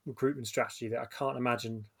detailed recruitment strategy that I can't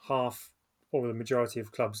imagine half or the majority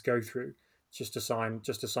of clubs go through just to sign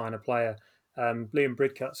a player. Liam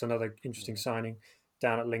Bridcut's another interesting signing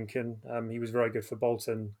down at Lincoln. He was very good for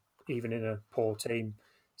Bolton, even in a poor team.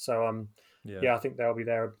 So I think they'll be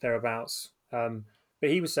thereabouts. But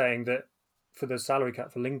he was saying that for the salary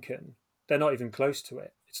cap for Lincoln, they're not even close to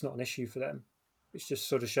it. It's not an issue for them. It just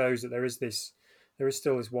sort of shows that there is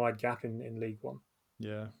still this wide gap in League One.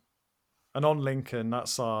 Yeah. And on Lincoln,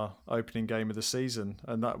 that's our opening game of the season.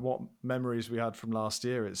 And that what memories we had from last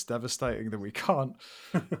year, it's devastating that we can't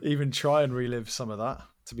even try and relive some of that,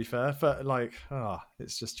 to be fair. But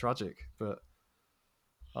it's just tragic, but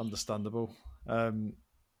understandable.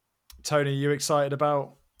 Tony, you excited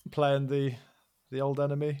about playing the old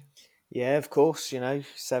enemy? Yeah, of course.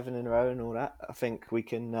 7 in a row and all that. I think we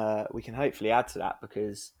can hopefully add to that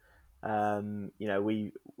because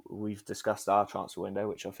we've discussed our transfer window,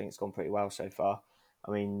 which I think has gone pretty well so far.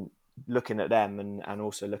 I mean, looking at them and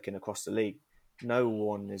also looking across the league, no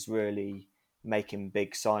one is really making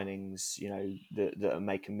big signings. That are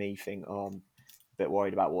making me think, I'm a bit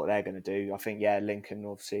worried about what they're going to do. I think Lincoln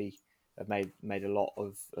obviously have made a lot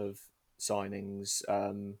of signings.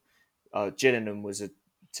 Gillingham was a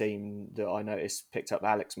team that I noticed picked up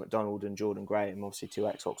Alex McDonald and Jordan Graham, obviously 2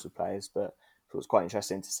 ex-Oxford players, but it was quite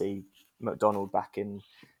interesting to see McDonald back in.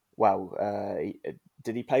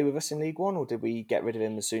 Did he play with us in League One or did we get rid of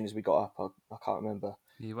him as soon as we got up? I can't remember.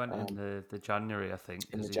 He went in the January, I think,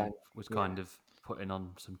 because he was kind of putting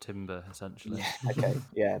on some timber, essentially. Yeah, okay,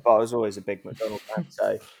 yeah. But I was always a big McDonald fan,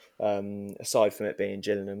 so aside from it being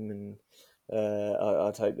Gillingham, and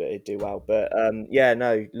I'd hope that he'd do well. But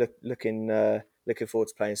looking forward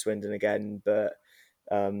to playing Swindon again, but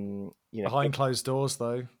behind closed doors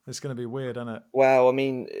though, it's going to be weird, isn't it? Well, I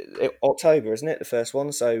mean, October, isn't it, the first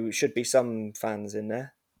one? So should be some fans in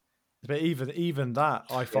there. But even that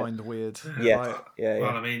I find weird. Yeah.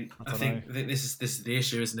 Well, I mean, I think this is the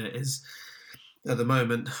issue, isn't it? Is at the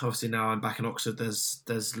moment, obviously now I'm back in Oxford.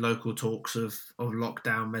 There's local talks of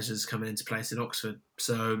lockdown measures coming into place in Oxford.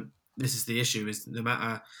 So this is the issue: is no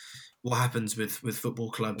matter what happens with football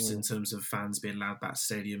clubs in terms of fans being allowed back to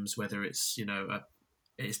stadiums, whether it's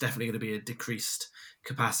it's definitely going to be a decreased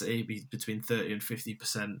capacity, between 30 and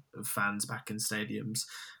 50% of fans back in stadiums.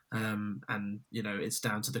 And it's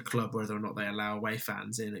down to the club whether or not they allow away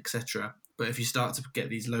fans in, etc. But if you start to get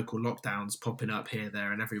these local lockdowns popping up here,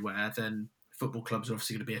 there, and everywhere, then football clubs are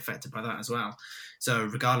obviously going to be affected by that as well. So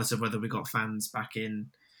regardless of whether we got fans back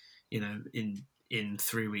in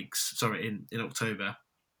 3 weeks, in October,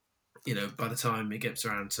 by the time it gets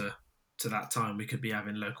around to that time, we could be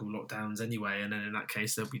having local lockdowns anyway, and then in that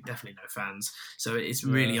case there'll be definitely no fans. So it's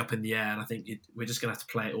really up in the air, and I think we're just going to have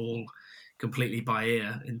to play it all completely by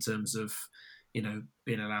ear in terms of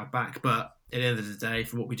being allowed back. But at the end of the day,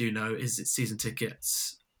 from what we do know, is that season ticket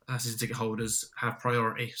holders have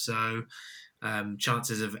priority. So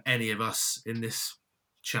chances of any of us in this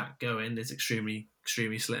chat going is extremely,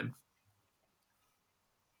 extremely slim.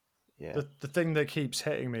 Yeah. The thing that keeps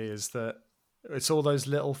hitting me is that it's all those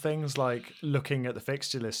little things like looking at the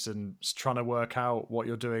fixture list and trying to work out what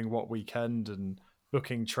you're doing what weekend and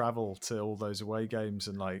booking travel to all those away games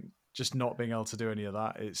and like just not being able to do any of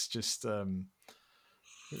that. It's just soul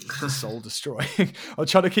destroying. I'm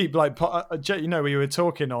trying to keep we were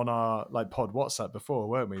talking on our like pod WhatsApp before,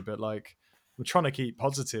 weren't we? But like we're trying to keep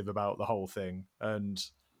positive about the whole thing. And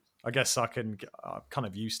I guess I'm kind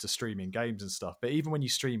of used to streaming games and stuff. But even when you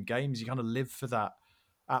stream games, you kind of live for that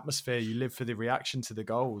atmosphere. You live for the reaction to the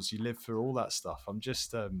goals. You live for all that stuff. I'm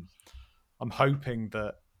just, I'm hoping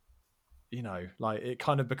that, like it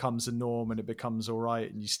kind of becomes a norm and it becomes all right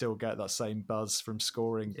and you still get that same buzz from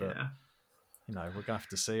scoring. But, we're going to have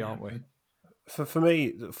to see, aren't we? For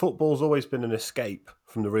me, football's always been an escape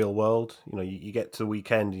from the real world. You get to the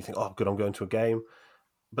weekend and you think, oh, good, I'm going to a game.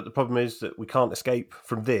 But the problem is that we can't escape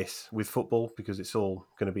from this with football because it's all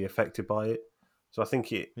going to be affected by it. So I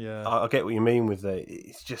think I get what you mean with it.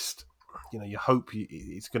 It's just, you hope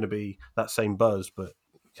it's going to be that same buzz, but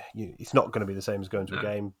it's not going to be the same as going to a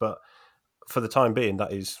game. But for the time being,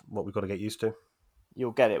 that is what we've got to get used to.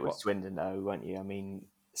 You'll get it with Swindon, though, won't you? I mean,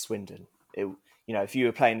 Swindon. if you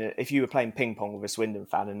were playing ping pong with a Swindon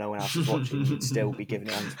fan and no one else was watching, you'd still be giving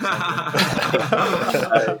it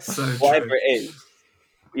 100%. So whatever it is,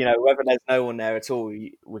 whether there's no one there at all,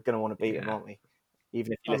 we're going to want to beat them, aren't we?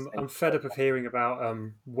 Even if I'm fed up of hearing about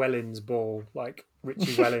Wellens ball, like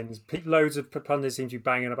Richie Wellens. Loads of pundits seem to be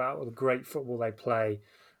banging about the great football they play,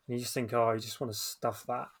 and you just think, you just want to stuff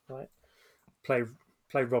that, right?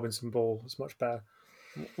 Play Robinson ball. It's much better.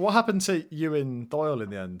 What happened to Ewan Doyle in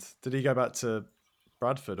the end? Did he go back to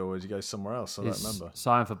Bradford or did he go somewhere else? I don't remember.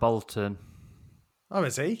 Signed for Bolton. Oh,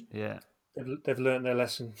 is he? Yeah. They've learnt their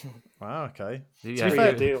lesson. Wow, okay.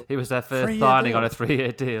 Yeah, he was their first signing on a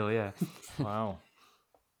 3-year deal, yeah. Wow.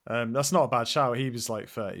 That's not a bad shout. He was like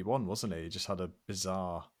 31, wasn't he? He just had a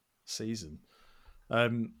bizarre season.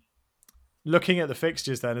 Looking at the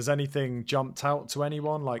fixtures then, has anything jumped out to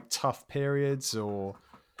anyone, like tough periods or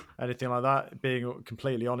anything like that? Being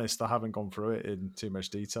completely honest, I haven't gone through it in too much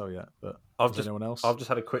detail yet, but anyone else? I've just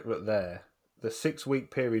had a quick look there. The 6-week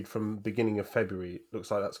period from beginning of February looks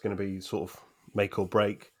like that's going to be sort of make or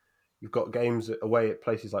break. You've got games away at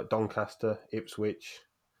places like Doncaster, Ipswich,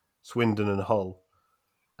 Swindon and Hull.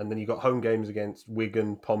 And then you've got home games against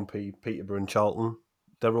Wigan, Pompey, Peterborough and Charlton.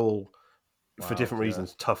 They're all, for different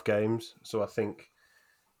reasons, tough games. So I think,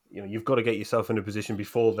 you've got to get yourself in a position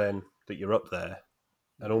before then that you're up there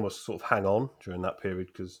and almost sort of hang on during that period,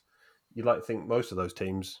 because you'd like to think most of those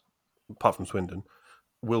teams, apart from Swindon,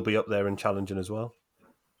 will be up there and challenging as well.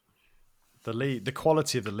 The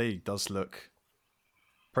quality of the league does look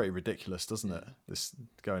pretty ridiculous, doesn't it? This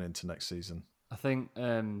going into next season. I think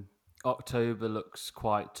October looks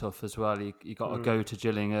quite tough as well. You got to go to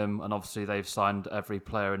Gillingham, and obviously they've signed every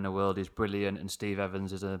player in the world who's brilliant, and Steve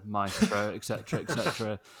Evans is a maestro, etc.,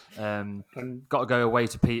 etc. Got to go away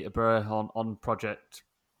to Peterborough on Project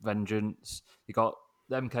Vengeance. You got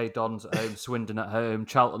the MK Dons at home, Swindon at home,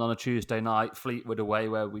 Charlton on a Tuesday night, Fleetwood away,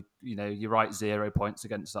 where you write 0 points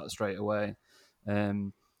against that straight away.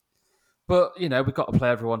 But we've got to play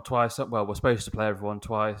everyone twice. Well, we're supposed to play everyone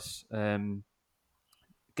twice.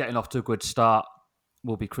 Getting off to a good start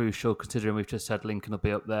will be crucial, considering we've just said Lincoln will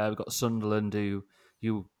be up there. We've got Sunderland, who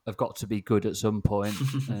you have got to be good at some point.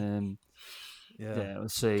 We'll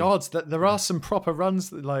see. God, there are some proper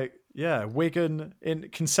runs, Wigan in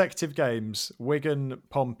consecutive games. Wigan,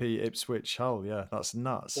 Pompey, Ipswich, Hull. Yeah, that's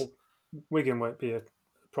nuts. Well, Wigan won't be a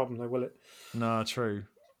problem, though, will it? No, true.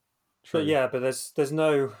 But there's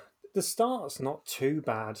no... The start's not too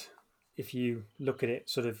bad if you look at it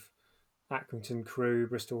sort of Accrington, Crewe,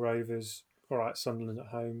 Bristol Rovers, all right, Sunderland at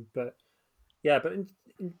home. But it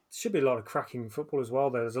should be a lot of cracking football as well.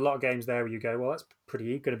 There's a lot of games there where you go, well, that's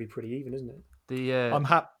going to be pretty even, isn't it? I'm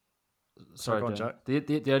happy. Sorry, go on, Jack.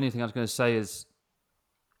 The only thing I was going to say is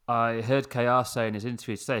I heard KR say in his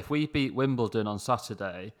interview today, if we beat Wimbledon on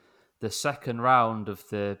Saturday, the second round of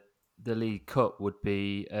the League Cup would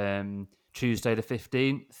be Tuesday the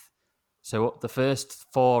 15th. So the first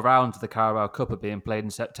 4 rounds of the Carabao Cup are being played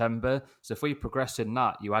in September. So if we progress in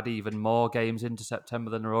that, you add even more games into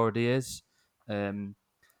September than there already is.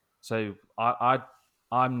 So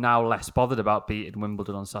I'm now less bothered about beating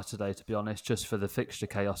Wimbledon on Saturday, to be honest, just for the fixture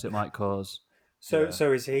chaos it might cause. So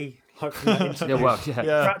is he. Like from that interview.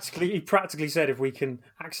 He practically said if we can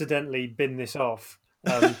accidentally bin this off,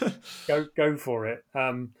 go for it.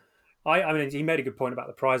 I mean, he made a good point about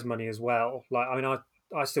the prize money as well.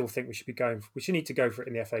 I still think we should need to go for it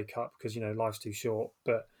in the FA Cup because, life's too short.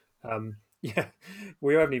 But,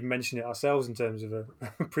 we haven't even mentioned it ourselves in terms of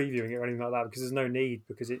previewing it or anything like that because there's no need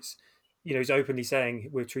because it's, he's openly saying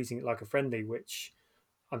we're treating it like a friendly, which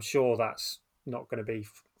I'm sure that's not going to be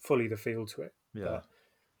fully the feel to it. Yeah.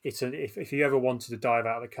 But if you ever wanted to dive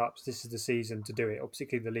out of the Cups, this is the season to do it, or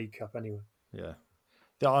particularly the League Cup anyway. Yeah.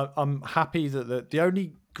 I'm happy that the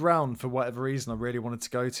only ground, for whatever reason, I really wanted to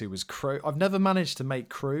go to was Crewe. I've never managed to make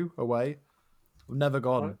Crewe away. I've never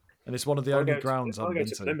gone. Right. And it's one of the only grounds I've been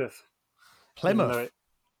to. Plymouth?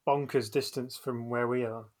 Bonkers distance from where we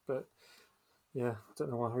are. But, I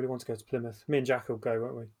don't know why. I really want to go to Plymouth. Me and Jack will go,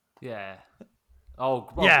 won't we? Yeah. Oh,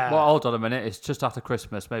 well, hold on a minute. It's just after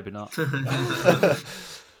Christmas. Maybe not.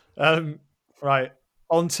 Right.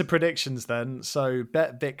 On to predictions then. So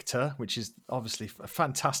Bet Victor, which is obviously a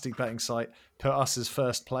fantastic betting site, put us as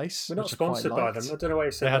first place. We're not sponsored by them. I don't know why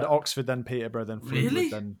you said they had that. Oxford, then Peterborough, then Fleetwood, Really?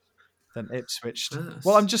 then Ipswich. First.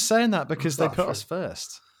 Well, I'm just saying that because they put us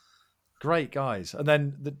first. Great guys. And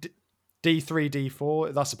then the D3,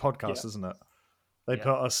 D4, that's a podcast, isn't it? They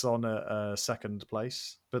put us on a second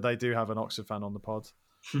place, but they do have an Oxford fan on the pod.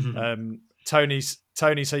 Tony,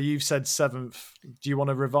 so you've said 7th. Do you want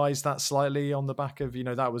to revise that slightly on the back of,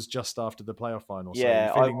 that was just after the playoff final? So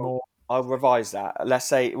yeah, I'll revise that. We'll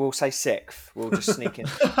say 6th. We'll just sneak in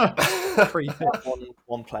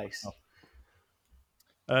one place.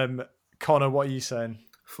 Connor, what are you saying?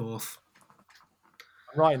 4th.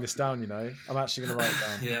 I'm writing this down. I'm actually going to write it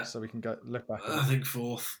down. Yeah. So we can go look back. I think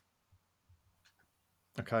 4th.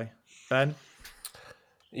 Okay, Ben.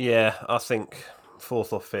 Yeah, I think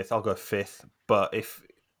 4th or 5th. I'll go 5th. But if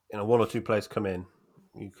 1 or 2 players come in,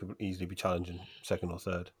 you could easily be challenging 2nd or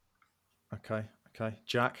 3rd. Okay.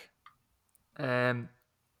 Jack. 4th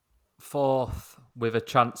with a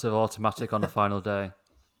chance of automatic on the final day.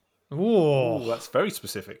 Ooh, that's very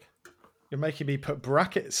specific. You're making me put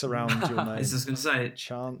brackets around your name. I was just going to say,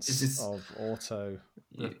 chance of auto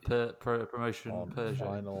promotion on Persia.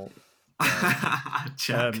 final.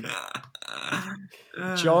 Jack.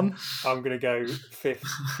 John, I'm going to go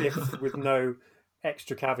 5th with no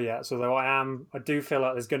extra caveats. Although I do feel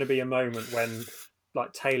like there's going to be a moment when,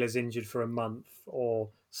 like, Taylor's injured for a month or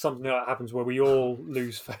something like that happens where we all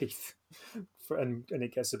lose faith, and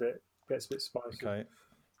it gets a bit spicy. Okay,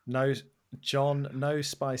 no. John, no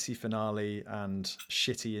spicy finale and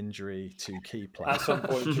shitty injury to key players. At some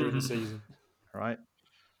point during the season. Right.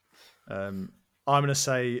 I'm going to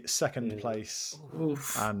say 2nd place.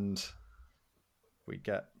 Oof. And we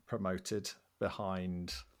get promoted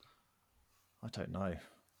behind, I don't know,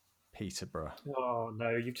 Peterborough. Oh,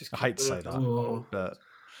 no, you've just... I hate to say that, but...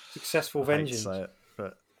 Successful vengeance. I hate to say it,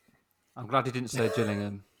 but... I'm glad he didn't say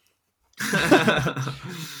Gillingham.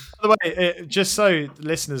 By the way, just so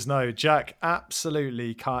listeners know, Jack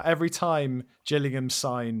absolutely can't. Every time Gillingham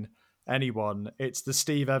sign anyone, it's the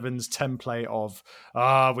Steve Evans template of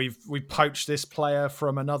we've poached this player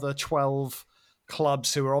from another 12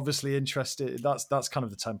 clubs who are obviously interested. That's kind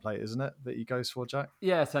of the template, isn't it, that he goes for, Jack?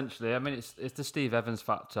 Yeah, essentially. I mean, it's the Steve Evans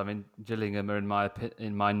factor. I mean, Gillingham are in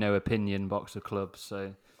my no opinion box of clubs,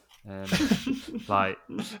 so. Like,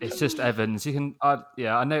 it's just Evans.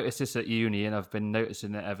 I noticed this at uni and I've been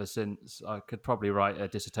noticing it ever since. I could probably write a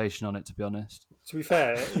dissertation on it, to be honest. To be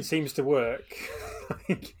fair, it seems to work.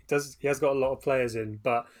 He has got a lot of players in,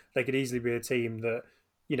 but they could easily be a team that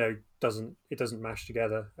doesn't mash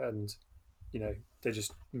together, and they're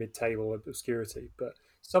just mid-table obscurity. But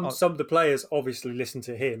some of the players obviously listen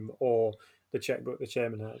to him or the checkbook the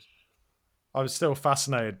chairman has. I was still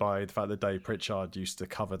fascinated by the fact that Dave Pritchard used to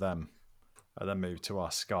cover them and then moved to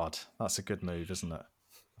us. God, that's a good move, isn't it?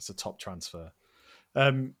 That's a top transfer.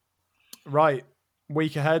 Right,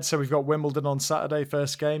 week ahead. So we've got Wimbledon on Saturday,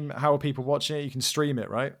 first game. How are people watching it? You can stream it,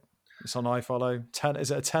 right? It's on iFollow.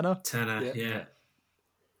 Is it a tenner? Tenner, yeah.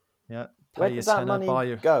 Yeah. Where does that money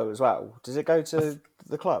go as well? Does it go to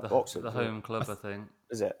the club, Oxford? The home club, I think.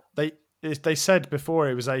 Is it? They said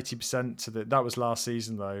before it was 80% to the. That was last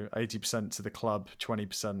season though. 80% to the club,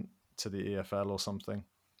 20% to the EFL or something.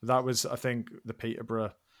 That was, I think, the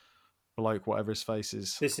Peterborough bloke, whatever his face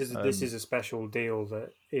is. This is a special deal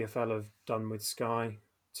that EFL have done with Sky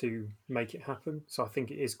to make it happen. So I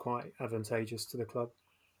think it is quite advantageous to the club,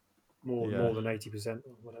 more than 80%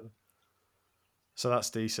 or whatever. So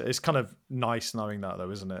that's decent. It's kind of nice knowing that,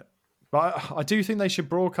 though, isn't it? But I do think they should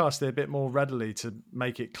broadcast it a bit more readily to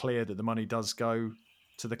make it clear that the money does go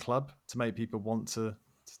to the club, to make people want to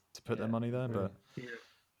put their money there. But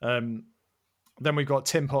then we've got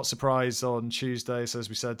Tin Pot Surprise on Tuesday. So as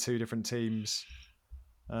we said, 2 different teams.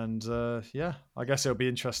 And I guess it'll be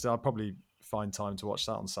interesting. I'll probably find time to watch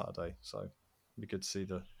that on Saturday. So it'll be good to see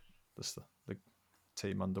the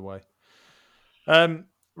team underway.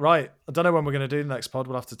 Right. I don't know when we're going to do the next pod.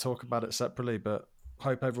 We'll have to talk about it separately, but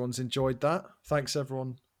hope everyone's enjoyed that. Thanks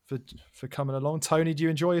everyone for coming along. Tony, do you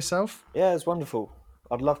enjoy yourself? Yeah, it's wonderful.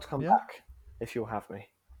 I'd love to come back if you'll have me.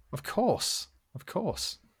 Of course.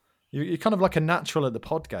 You're kind of like a natural at the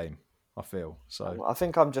pod game, I feel. So I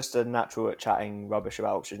think I'm just a natural at chatting rubbish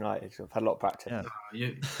about Oxford United. I've had a lot of practice.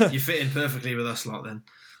 Yeah. You fit in perfectly with us lot then.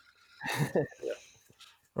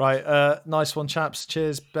 Right, nice one, chaps.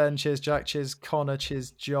 Cheers, Ben. Cheers, Jack. Cheers, Connor.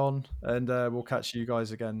 Cheers, John. And we'll catch you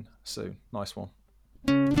guys again soon. Nice one.